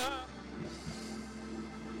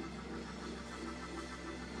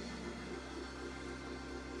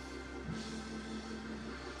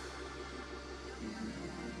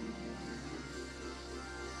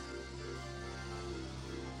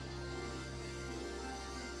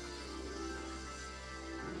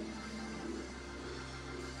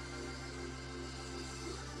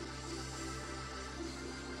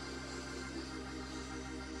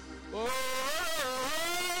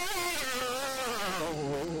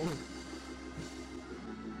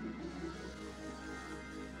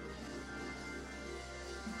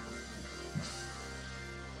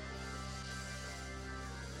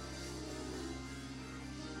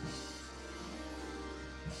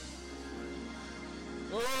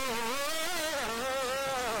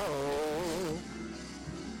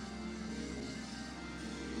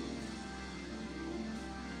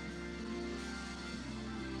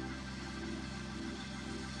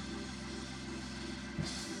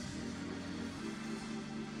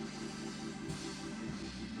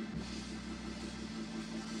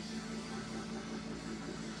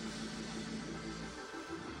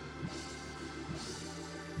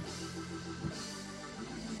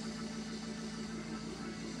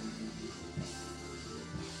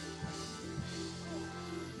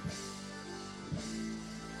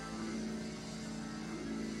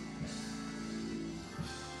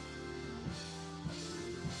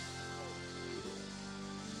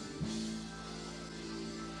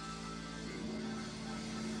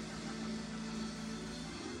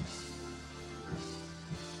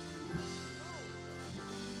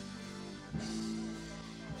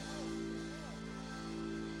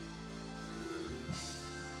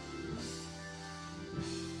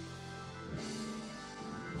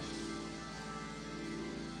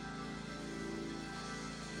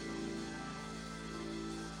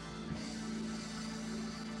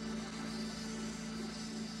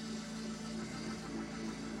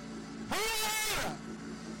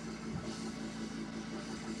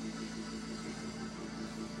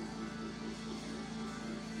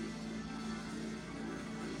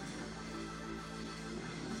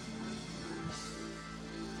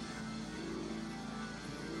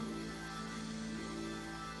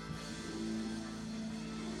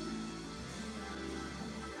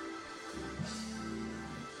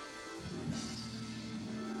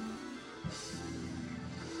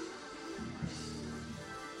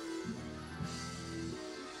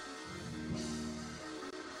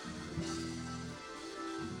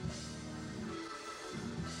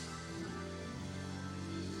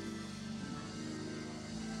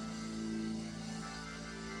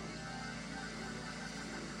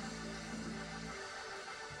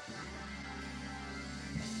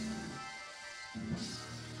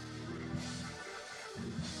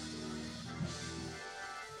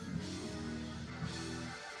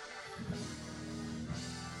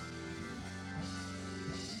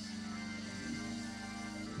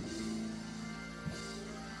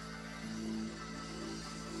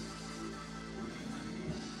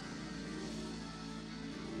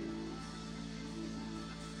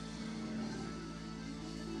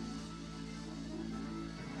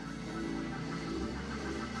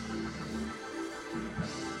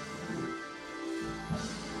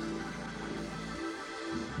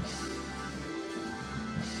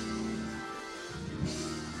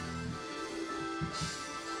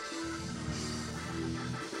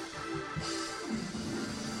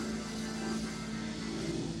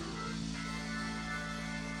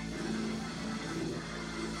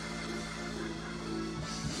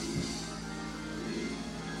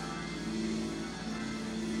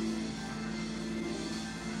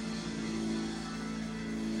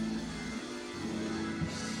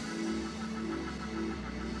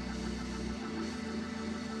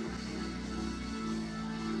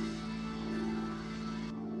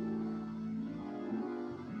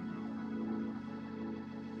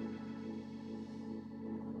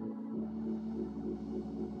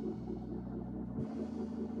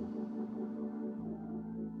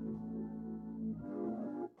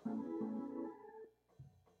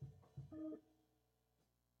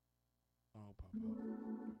 Lord.